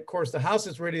 of course, the House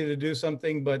is ready to do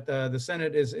something, but the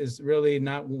Senate is really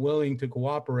not willing to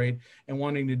cooperate and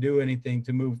wanting to do anything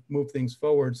to move things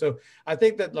forward. So I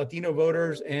think that Latino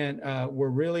voters went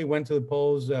to the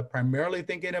polls primarily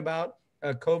thinking about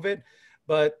COVID,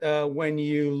 but when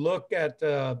you look at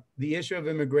the issue of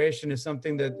immigration is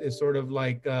something that is sort of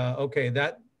like, okay,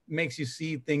 that makes you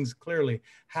see things clearly.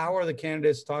 How are the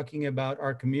candidates talking about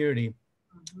our community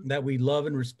that we love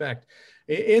and respect?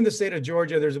 In the state of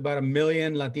Georgia, there's about 1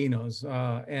 million Latinos,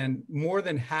 and more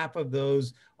than half of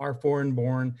those are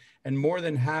foreign-born, and more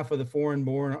than half of the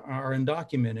foreign-born are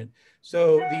undocumented.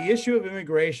 So the issue of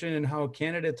immigration and how a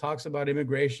candidate talks about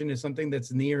immigration is something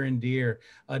that's near and dear.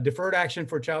 Deferred action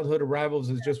for childhood arrivals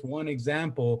is just one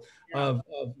example of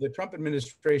the Trump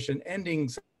administration ending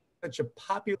such a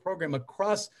popular program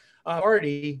across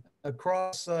party,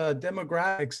 across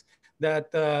demographics,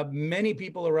 that many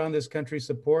people around this country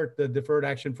support the deferred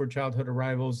action for childhood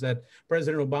arrivals that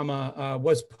President Obama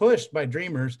was pushed by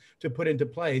Dreamers to put into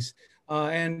place.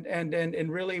 And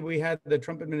really, we had the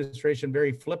Trump administration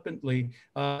very flippantly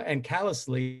and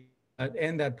callously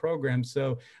end that program.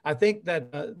 So I think that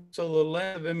so the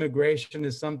lens of immigration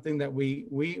is something that we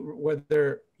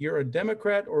whether you're a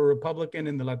Democrat or a Republican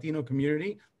in the Latino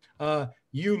community,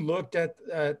 you looked at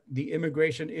the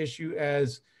immigration issue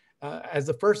as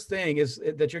the first thing is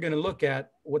that you're going to look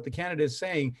at what the candidate is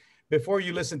saying before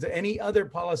you listen to any other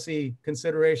policy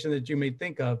consideration that you may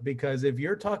think of. Because if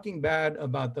you're talking bad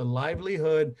about the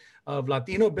livelihood of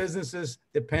Latino businesses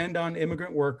depend on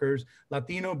immigrant workers,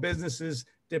 Latino businesses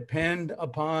depend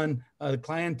upon the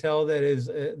clientele that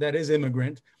is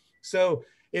immigrant. So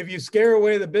if you scare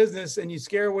away the business and you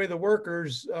scare away the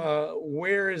workers,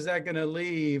 where is that going to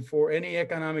leave for any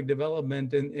economic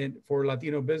development for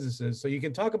Latino businesses? So you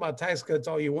can talk about tax cuts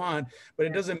all you want, but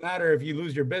it doesn't matter if you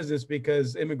lose your business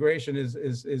because immigration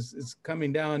is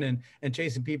coming down and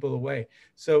chasing people away.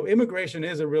 So immigration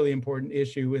is a really important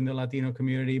issue in the Latino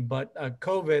community, but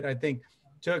COVID, I think,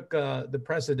 took the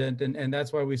precedent, and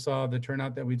that's why we saw the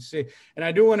turnout that we'd see. And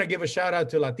I do want to give a shout out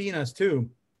to Latinas too,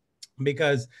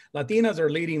 because Latinas are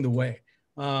leading the way.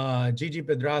 Gigi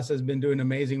Pedraza has been doing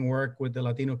amazing work with the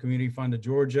Latino Community Fund of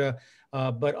Georgia.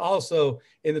 But also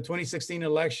in the 2016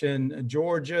 election,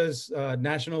 Georgia's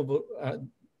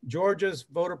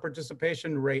voter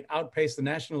participation rate outpaced the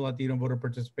national Latino voter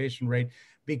participation rate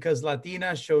because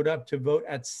Latinas showed up to vote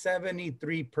at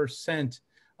 73%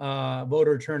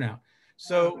 voter turnout.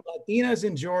 So Latinas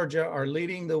in Georgia are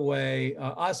leading the way.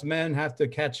 Us men have to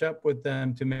catch up with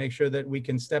them to make sure that we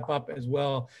can step up as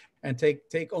well and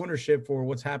take ownership for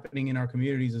what's happening in our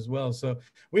communities as well. So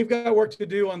we've got work to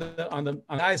do on the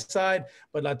guy's side,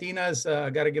 but Latinas,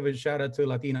 got to give a shout out to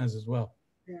Latinas as well.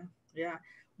 Yeah, yeah.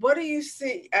 What do you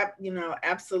see? You know,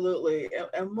 absolutely.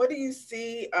 And what do you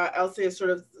see, Elsie, as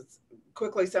sort of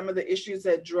quickly some of the issues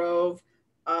that drove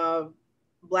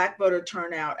Black voter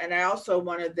turnout? And I also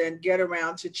want to then get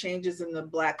around to changes in the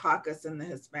Black caucus and the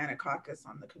Hispanic caucus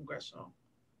on the congressional.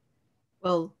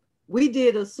 Well, we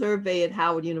did a survey at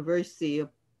Howard University,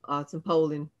 some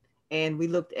polling, and we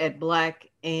looked at Black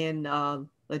and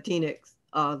Latinx,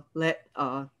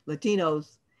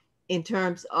 Latinos in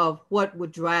terms of what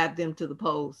would drive them to the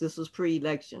polls. This was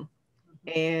pre-election.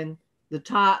 And the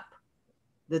top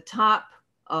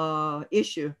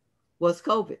issue was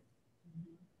COVID.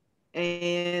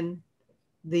 And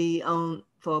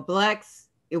for Blacks,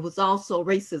 it was also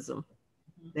racism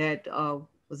that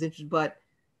was interesting, but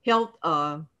health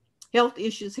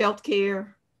issues,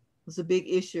 healthcare was a big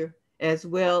issue, as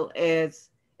well as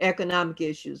economic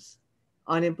issues,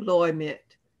 unemployment,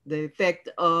 the effect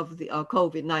of the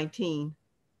COVID-19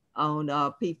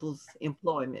 on people's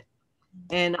employment.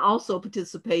 And also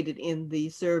participated in the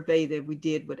survey that we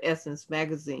did with Essence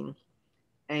Magazine.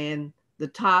 And the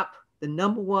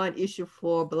number one issue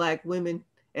for Black women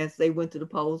as they went to the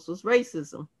polls was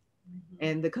racism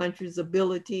and the country's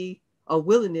ability or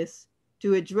willingness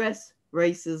to address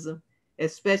racism,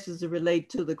 especially as it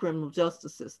relates to the criminal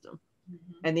justice system.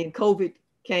 And then COVID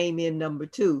came in number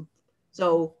two.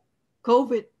 So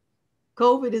COVID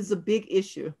is a big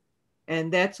issue.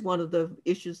 And that's one of the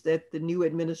issues that the new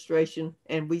administration,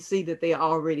 and we see that they are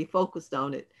already focused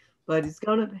on it, but it's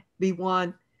going to be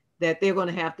one that they're going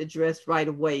to have to address right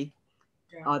away.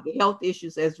 The health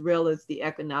issues as well as the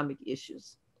economic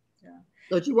issues.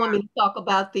 So do you want me to talk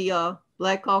about the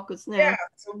Black caucus now? Yeah.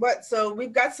 So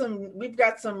we've got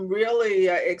some really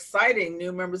exciting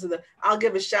new members of the. I'll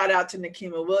give a shout out to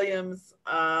Nikema Williams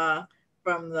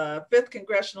from the 5th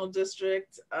Congressional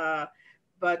District.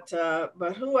 But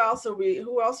who else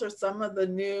are some of the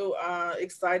new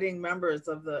exciting members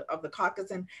of the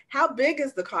caucus, and how big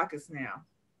is the caucus now?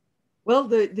 Well,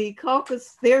 the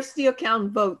caucus, they're still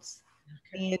counting votes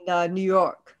in New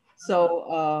York.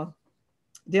 So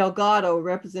Delgado,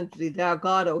 Representative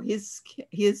Delgado, his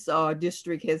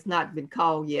district has not been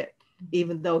called yet,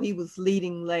 even though he was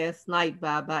leading last night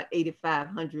by about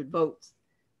 8,500 votes.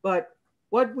 But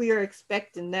what we are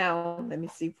expecting now, let me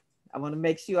see. I want to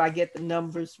make sure I get the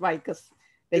numbers right because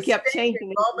they kept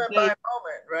changing moment by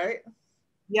moment, right?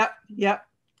 Yep.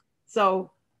 So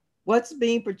what's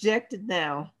being projected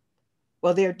now?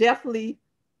 Well, there'll definitely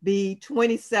be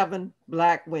 27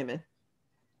 Black women,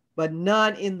 but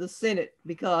none in the Senate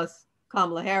because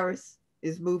Kamala Harris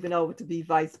is moving over to be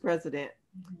vice president.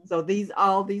 So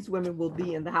all these women will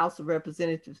be in the House of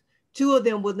Representatives. 2 of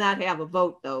them will not have a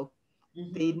vote though.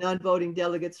 The non-voting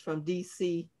delegates from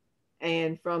DC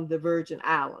and from the Virgin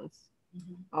Islands.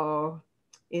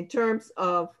 In terms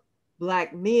of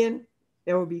Black men,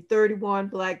 there will be 31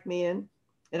 Black men.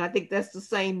 And I think that's the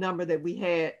same number that we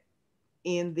had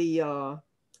in the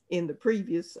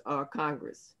previous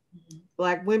Congress.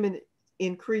 Black women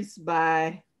increased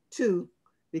by 2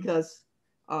 because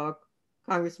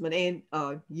Congressman Andy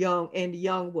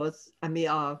Young was,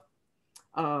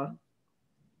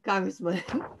 Congressman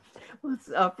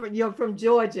was from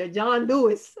Georgia, John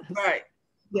Lewis. Right.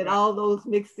 Get all those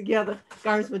mixed together.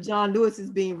 Congressman John Lewis is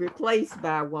being replaced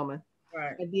by a woman.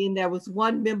 Right. And then there was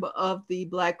one member of the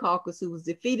Black caucus who was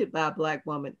defeated by a Black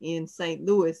woman in St.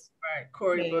 Louis. Right,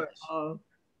 Cori Bush.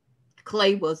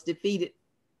 Clay was defeated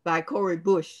by Cori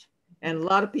Bush. And a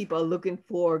lot of people are looking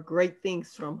for great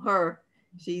things from her.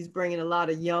 She's bringing a lot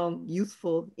of young,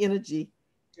 youthful energy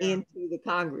into the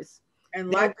Congress. And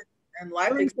life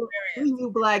experience. 3 new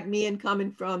Black men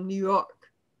coming from New York.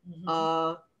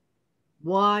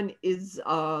 One is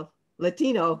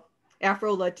Latino,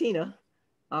 Afro-Latina,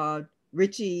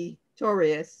 Richie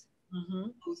Torres,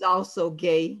 who's also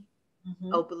gay,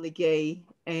 openly gay.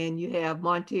 And you have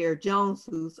Monteer Jones,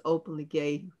 who's openly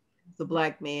gay, he's a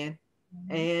Black man.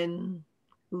 And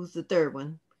who's the third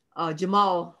one?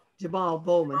 Jamal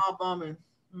Bowman. Jamal Bowman.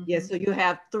 Yeah, so you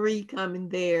have 3 coming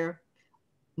there.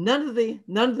 none of the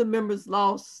members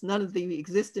lost, none of the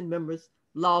existing members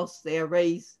lost their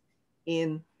race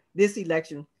in this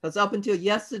election. Because up until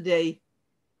yesterday,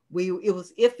 it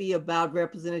was iffy about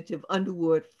Representative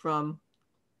Underwood from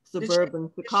suburban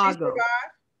Chicago.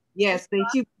 Did she survive? Yes,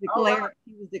 she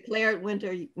was declared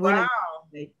winner. Wow.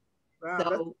 Yesterday. Wow.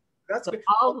 So, that's so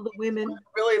all of the women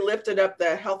really lifted up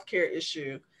the healthcare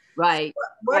issue. Right. So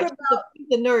what about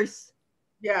the nurse?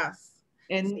 Yes.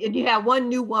 And you have one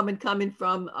new woman coming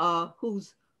from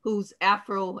who's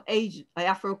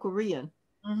Afro-Korean,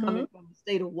 coming from the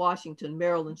state of Washington,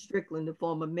 Marilyn Strickland, the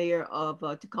former mayor of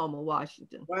Tacoma,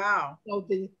 Washington. Wow. So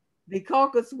the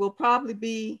caucus will probably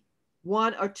be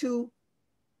 1 or 2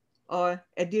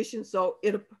 additions. So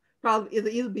it'll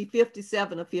either be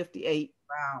 57 or 58.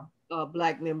 Wow.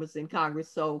 Black members in Congress.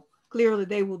 So clearly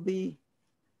they will be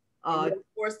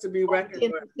forced to be reckoned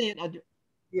with.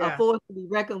 Forced to be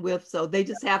reckoned with. So they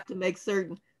just have to make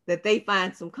certain that they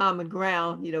find some common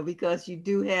ground, because you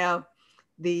do have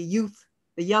the youth,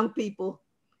 the young people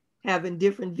having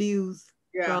different views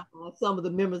from some of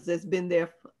the members that's been there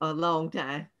for a long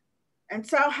time. And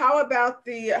so how about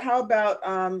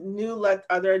are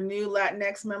there new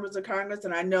Latinx members of Congress?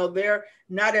 And I know they're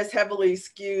not as heavily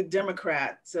skewed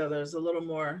Democrat, so there's a little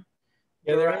more.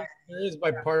 Yeah, there is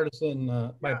bipartisan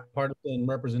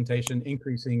representation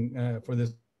increasing for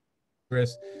this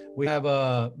Congress. We have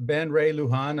Ben Ray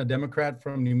Lujan, a Democrat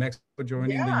from New Mexico,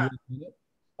 joining the U.S. Senate.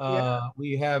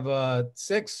 We have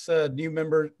 6 new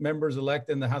members elect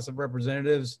in the House of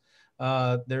Representatives.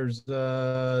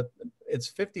 It's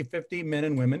 50-50 men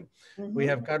and women. We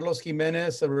have Carlos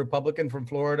Jimenez, a Republican from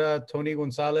Florida, Tony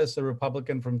Gonzalez, a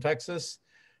Republican from Texas,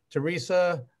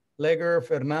 Teresa Leger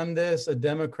Fernandez, a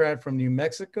Democrat from New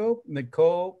Mexico,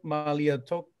 Nicole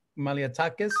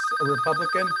Maliatakis, a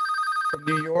Republican from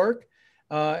New York.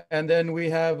 And then we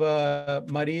have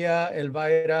Maria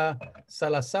Elvira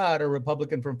Salazar, a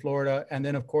Republican from Florida. And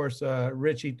then, of course,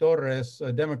 Richie Torres,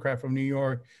 a Democrat from New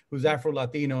York, who's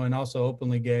Afro-Latino and also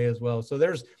openly gay as well. So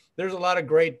there's a lot of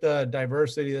great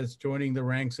diversity that's joining the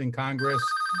ranks in Congress.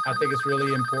 I think it's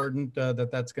really important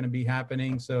that's going to be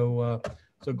happening. So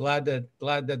glad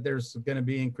that there's going to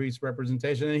be increased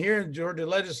representation. And here in the Georgia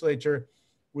legislature,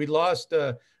 we lost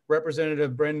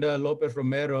Representative Brenda Lopez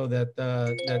Romero that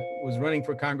was running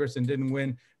for Congress and didn't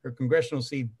win her congressional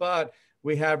seat. But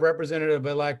we have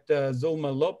Representative-elect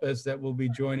Zulma Lopez that will be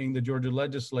joining the Georgia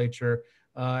legislature.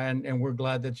 And we're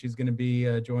glad that she's going to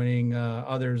be joining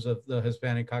others of the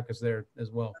Hispanic caucus there as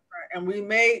well. And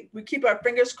we keep our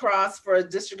fingers crossed for a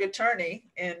district attorney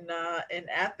in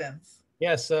Athens.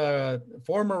 Yes,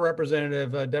 former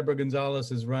Representative Deborah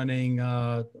Gonzalez is running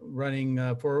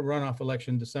for a runoff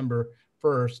election December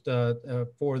 1st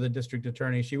for the district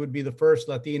attorney. She would be the first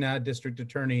Latina district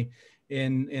attorney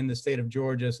in the state of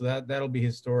Georgia, so that'll be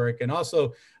historic. And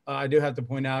also, I do have to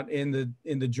point out in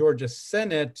the Georgia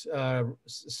Senate,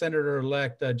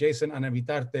 Senator-elect Jason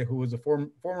Anavitarte, who was a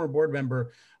former board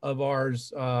member of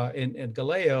ours in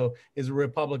Galeo, is a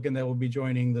Republican that will be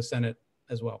joining the Senate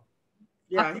as well.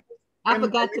 Yeah, I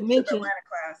forgot to mention.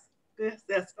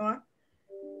 That's fine.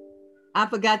 I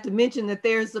forgot to mention that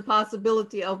there's the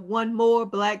possibility of one more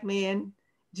Black man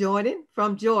joining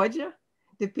from Georgia,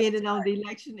 depending on the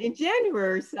election in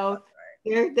January. So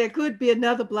there could be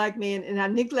another Black man. And I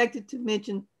neglected to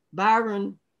mention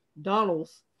Byron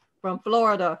Donalds from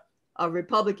Florida, a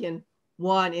Republican,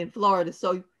 won in Florida.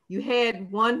 So you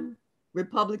had one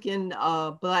Republican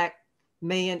Black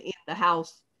man in the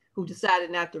House who decided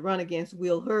not to run against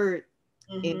Will Hurd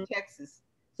in Texas.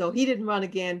 So he didn't run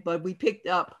again, but we picked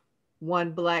up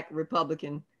one Black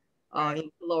Republican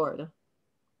in Florida.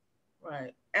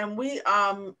 Right. And there's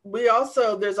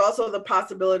also the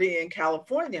possibility in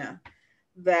California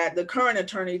that the current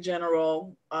Attorney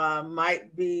General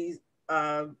might be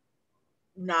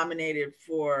nominated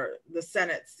for the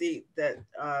Senate seat that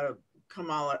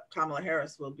Kamala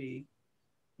Harris will be.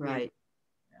 Right.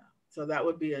 Yeah. So that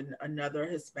would be another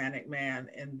Hispanic man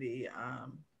in the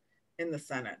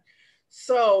Senate.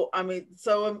 So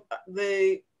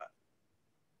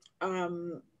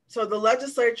so the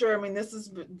legislature, this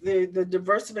is the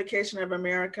diversification of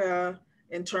America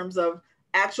in terms of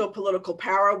actual political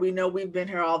power. We know we've been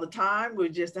here all the time. We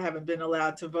just haven't been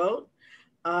allowed to vote.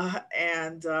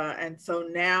 And so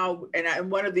now, and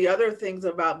one of the other things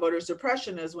about voter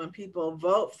suppression is when people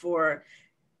vote for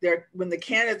when the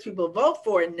candidates people vote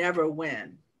for never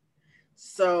win.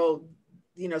 So,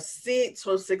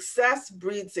 so success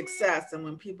breeds success. And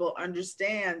when people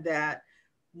understand that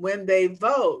when they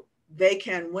vote, they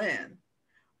can win.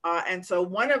 And so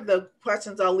one of the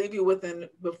questions I'll leave you with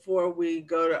before we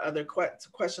go to other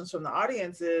questions from the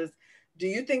audience is, Do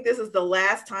you think this is the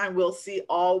last time we'll see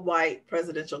all white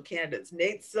presidential candidates?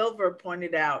 Nate Silver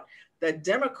pointed out that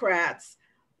Democrats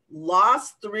were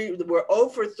 0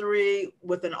 for 3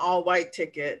 with an all white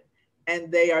ticket,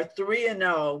 and they are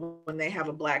 3-0 when they have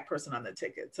a Black person on the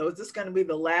ticket. So is this going to be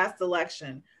the last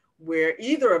election where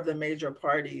either of the major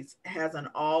parties has an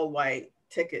all white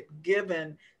ticket,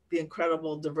 given the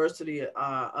incredible diversity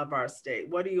of our state?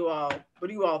 What do you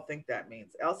all think that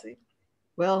means? Elsie?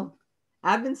 Well,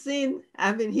 I've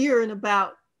been hearing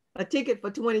about a ticket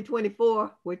for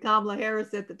 2024 with Kamala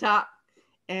Harris at the top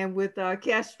and with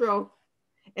Castro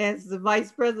as the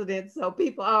vice president. So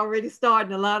people are already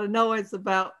starting a lot of noise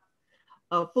about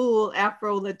a full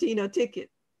Afro-Latino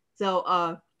ticket. So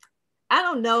I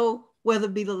don't know whether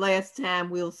it'll be the last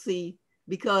time we'll see,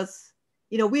 because,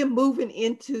 you know, we're moving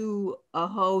into a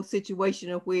whole situation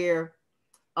of where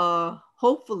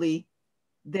hopefully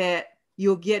that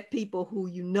you'll get people who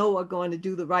you know are going to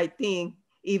do the right thing,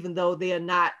 even though they are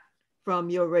not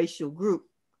from your racial group.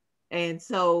 And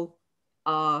so,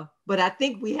 but I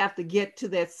think we have to get to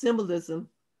that symbolism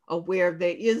of where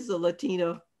there is a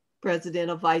Latino president,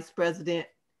 a vice president,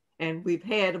 and we've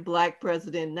had a Black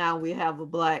president. Now we have a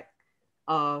Black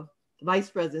vice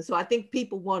president. So I think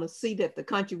people want to see that the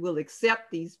country will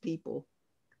accept these people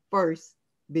first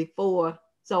before.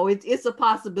 So it's a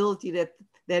possibility that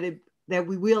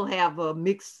we will have a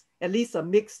mix, at least a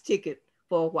mixed ticket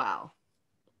for a while.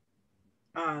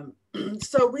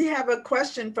 So we have a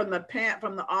question from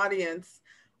the audience.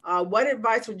 What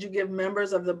advice would you give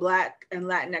members of the Black and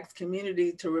Latinx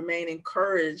community to remain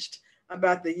encouraged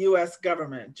about the U.S.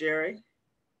 government? Jerry,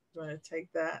 you want to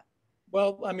take that?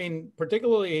 Well, I mean,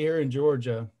 particularly here in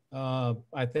Georgia,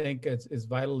 I think it's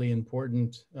vitally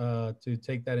important to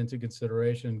take that into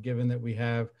consideration, given that we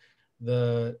have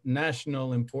the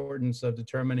national importance of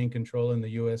determining control in the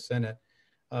U.S. Senate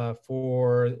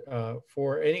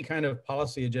for any kind of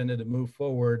policy agenda to move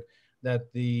forward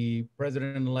that the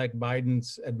President-elect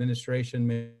Biden's administration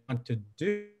may want to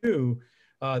do.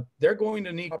 They're going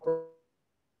to need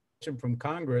cooperation from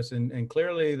Congress, and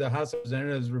clearly the House of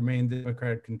Representatives remain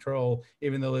Democratic control,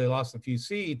 even though they lost a few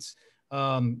seats.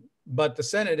 But the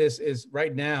Senate is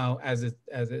right now, as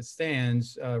it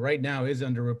stands, right now is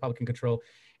under Republican control.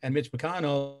 And Mitch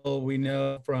McConnell, we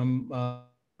know from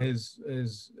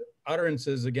his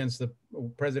utterances against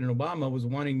President Obama, was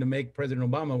wanting to make President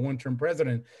Obama a one-term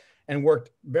president, and worked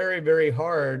very, very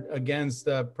hard against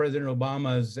President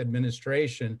Obama's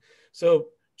administration. So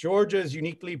Georgia is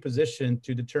uniquely positioned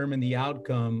to determine the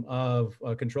outcome of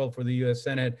control for the U.S.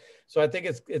 Senate. So I think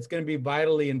it's going to be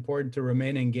vitally important to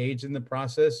remain engaged in the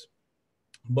process.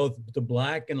 Both the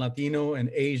Black and Latino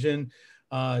and Asian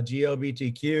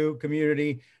LGBTQ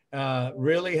community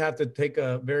really have to take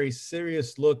a very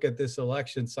serious look at this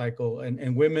election cycle,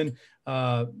 and women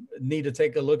need to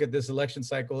take a look at this election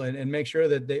cycle and make sure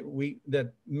that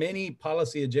that many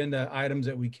policy agenda items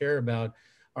that we care about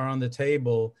are on the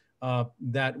table.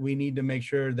 That we need to make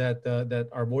sure that that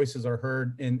our voices are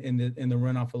heard in the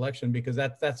runoff election, because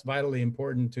that's vitally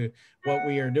important to what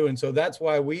we are doing. So that's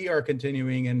why we are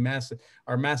continuing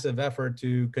our massive effort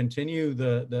to continue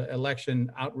the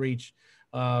election outreach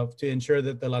to ensure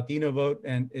that the Latino vote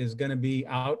is going to be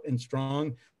out and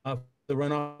strong for the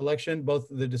runoff election, both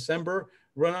the December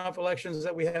runoff elections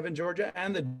that we have in Georgia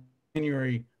and the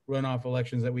January runoff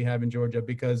elections that we have in Georgia,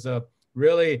 because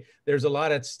really, there's a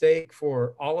lot at stake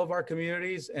for all of our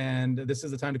communities, and this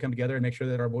is the time to come together and make sure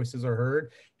that our voices are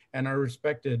heard and are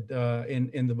respected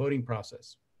in the voting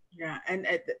process. Yeah, and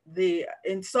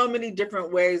in so many different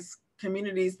ways,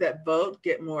 communities that vote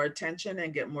get more attention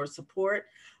and get more support.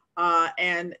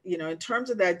 And you know, in terms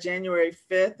of that January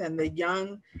 5th and the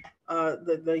young,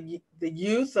 the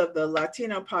youth of the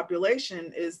Latino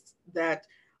population, is that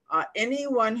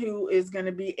anyone who is going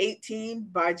to be 18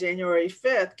 by January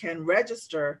 5th can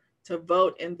register to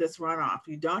vote in this runoff.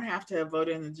 You don't have to have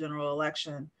voted in the general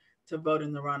election to vote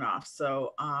in the runoff.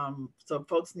 So, so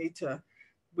folks need to.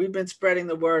 We've been spreading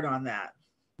the word on that.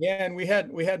 Yeah, and we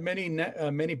had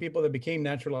many people that became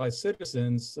naturalized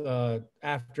citizens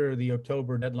after the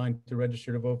October deadline to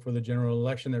register to vote for the general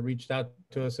election, that reached out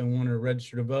to us and wanted to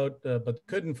register to vote, but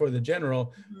couldn't for the general.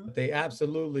 Mm-hmm. But they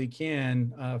absolutely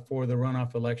can for the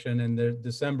runoff election, and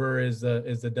December is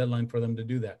the deadline for them to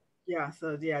do that. Yeah,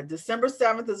 so yeah, December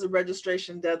 7th is a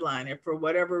registration deadline. If for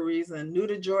whatever reason new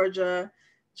to Georgia,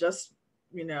 just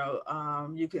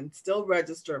you can still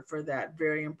register for that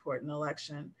very important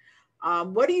election.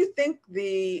 What do you think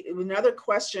another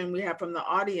question we have from the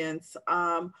audience,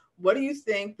 what do you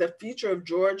think the future of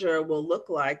Georgia will look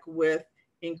like with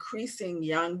increasing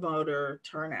young voter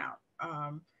turnout?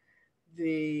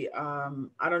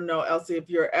 I don't know, Elsie, if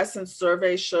your Essence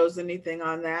survey shows anything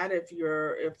on that, if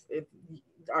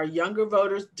are younger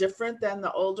voters different than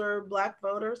the older Black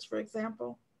voters, for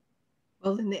example?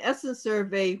 Well, in the Essence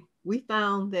survey, we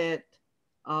found that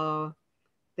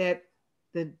that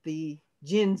the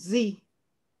Gen Z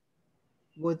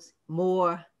was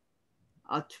more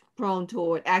prone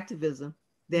toward activism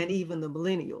than even the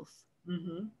millennials.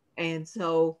 Mm-hmm. And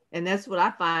that's what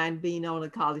I find being on a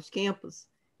college campus,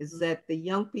 is that the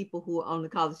young people who are on the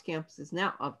college campuses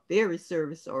now are very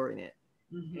service oriented.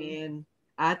 Mm-hmm. And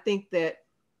I think that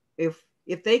if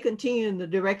they continue in the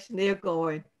direction they're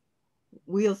going,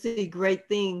 we'll see great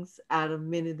things out of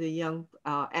many of the young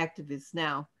activists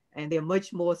now. And they're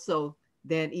much more so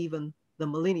than even the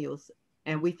millennials.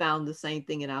 And we found the same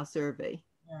thing in our survey.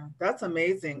 Yeah, that's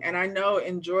amazing. And I know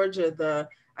in Georgia,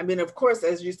 of course,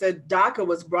 as you said, DACA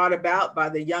was brought about by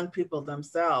the young people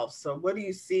themselves. So what do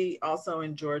you see also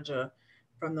in Georgia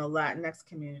from the Latinx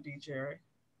community, Jerry?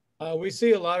 We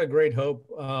see a lot of great hope,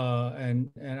 and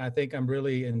I think I'm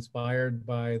really inspired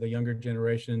by the younger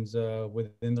generations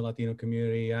within the Latino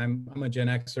community. I'm a Gen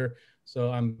Xer,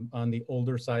 so I'm on the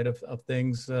older side of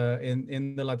things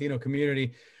in the Latino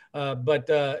community. But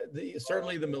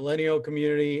certainly the millennial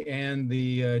community and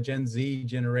the Gen Z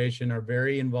generation are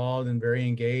very involved and very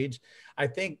engaged. I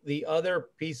think the other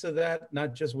piece of that,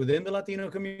 not just within the Latino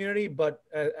community, but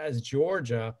as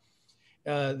Georgia,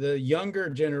 the younger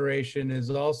generation is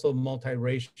also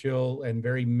multiracial and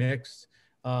very mixed,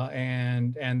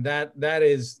 and that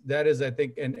is I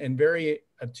think and very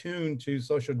attuned to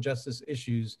social justice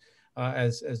issues,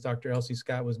 as Dr. Elsie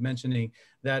Scott was mentioning,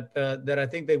 that I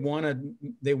think they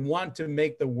want to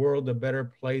make the world a better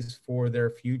place for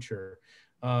their future.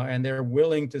 And they're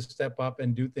willing to step up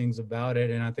and do things about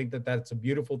it. And I think that that's a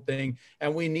beautiful thing.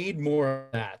 And we need more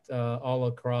of that all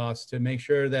across to make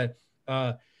sure that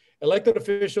elected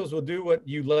officials will do what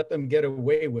you let them get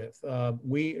away with.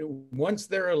 Once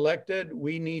they're elected,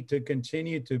 we need to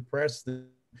continue to press them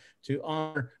to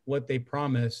honor what they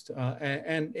promised.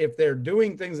 And if they're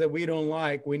doing things that we don't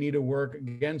like, we need to work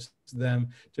against them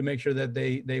to make sure that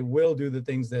they will do the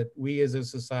things that we as a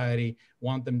society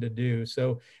want them to do.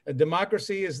 So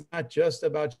democracy is not just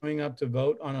about showing up to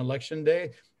vote on election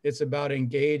day. It's about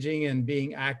engaging and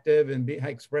being active and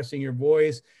expressing your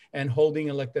voice and holding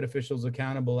elected officials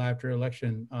accountable after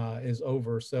election is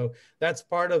over. So that's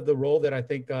part of the role that I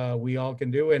think we all can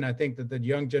do. And I think that the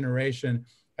young generation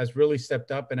has really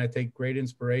stepped up, and I take great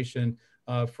inspiration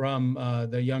from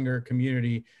the younger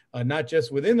community, not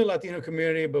just within the Latino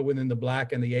community, but within the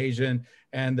Black and the Asian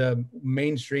and the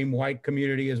mainstream white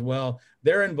community as well.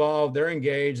 They're involved, they're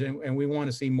engaged, and we want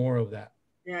to see more of that.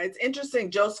 Yeah, it's interesting.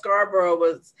 Joe Scarborough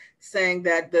was saying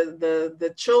that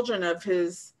the children of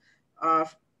his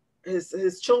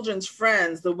children's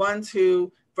friends, the ones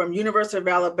who from University of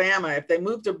Alabama, if they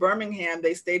moved to Birmingham,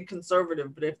 they stayed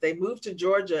conservative. But if they moved to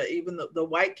Georgia, even the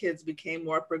white kids became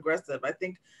more progressive. I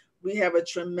think we have a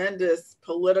tremendous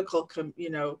political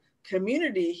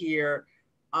community here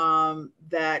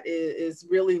that is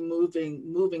really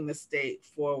moving the state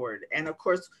forward. And of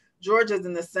course, Georgia is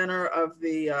in the center of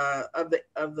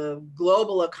the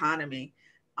global economy,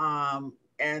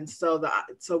 and so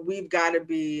we've got to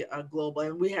be global.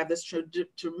 And we have this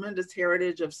tremendous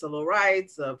heritage of civil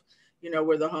rights.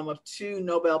 We're the home of 2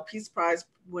 Nobel Peace Prize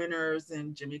winners,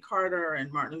 and Jimmy Carter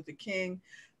and Martin Luther King.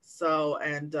 So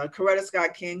and Coretta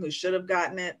Scott King, who should have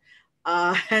gotten it.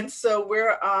 And so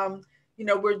we're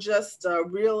just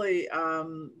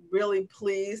really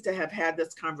pleased to have had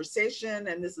this conversation.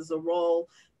 And this is a role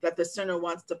that the center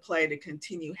wants to play, to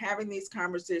continue having these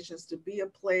conversations, to be a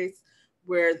place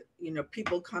where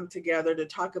people come together to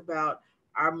talk about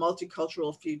our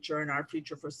multicultural future and our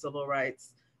future for civil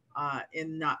rights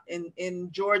in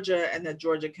Georgia, and that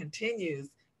Georgia continues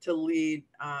to lead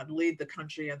the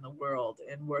country and the world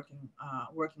in working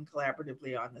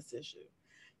collaboratively on this issue.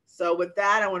 So with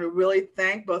that, I want to really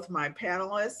thank both my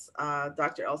panelists,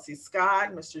 Dr. Elsie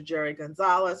Scott, Mr. Jerry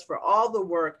Gonzalez, for all the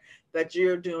work that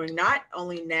you're doing, not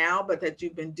only now, but that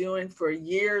you've been doing for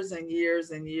years and years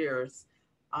and years.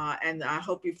 And I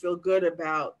hope you feel good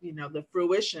about, the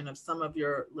fruition of some of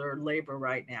your labor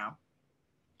right now.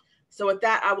 So with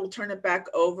that, I will turn it back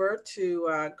over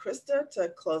to Krista to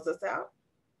close us out.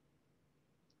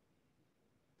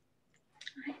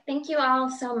 Thank you all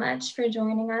so much for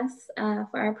joining us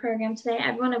for our program today.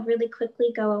 I want to really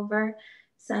quickly go over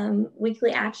some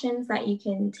weekly actions that you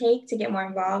can take to get more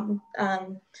involved,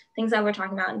 things that we're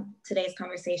talking about in today's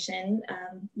conversation.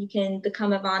 You can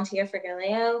become a volunteer for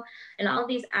Galileo, and all of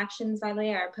these actions, by the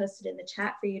way, are posted in the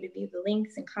chat for you to view the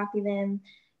links and copy them.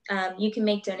 You can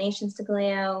make donations to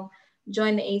Galileo.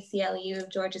 join the ACLU of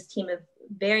Georgia's team of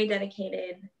very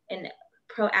dedicated and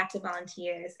proactive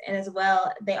volunteers. And as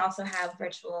well, they also have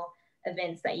virtual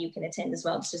events that you can attend as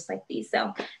well, just like these.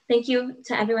 So thank you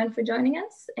to everyone for joining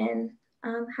us, and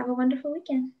have a wonderful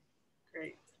weekend.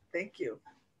 Great, thank you.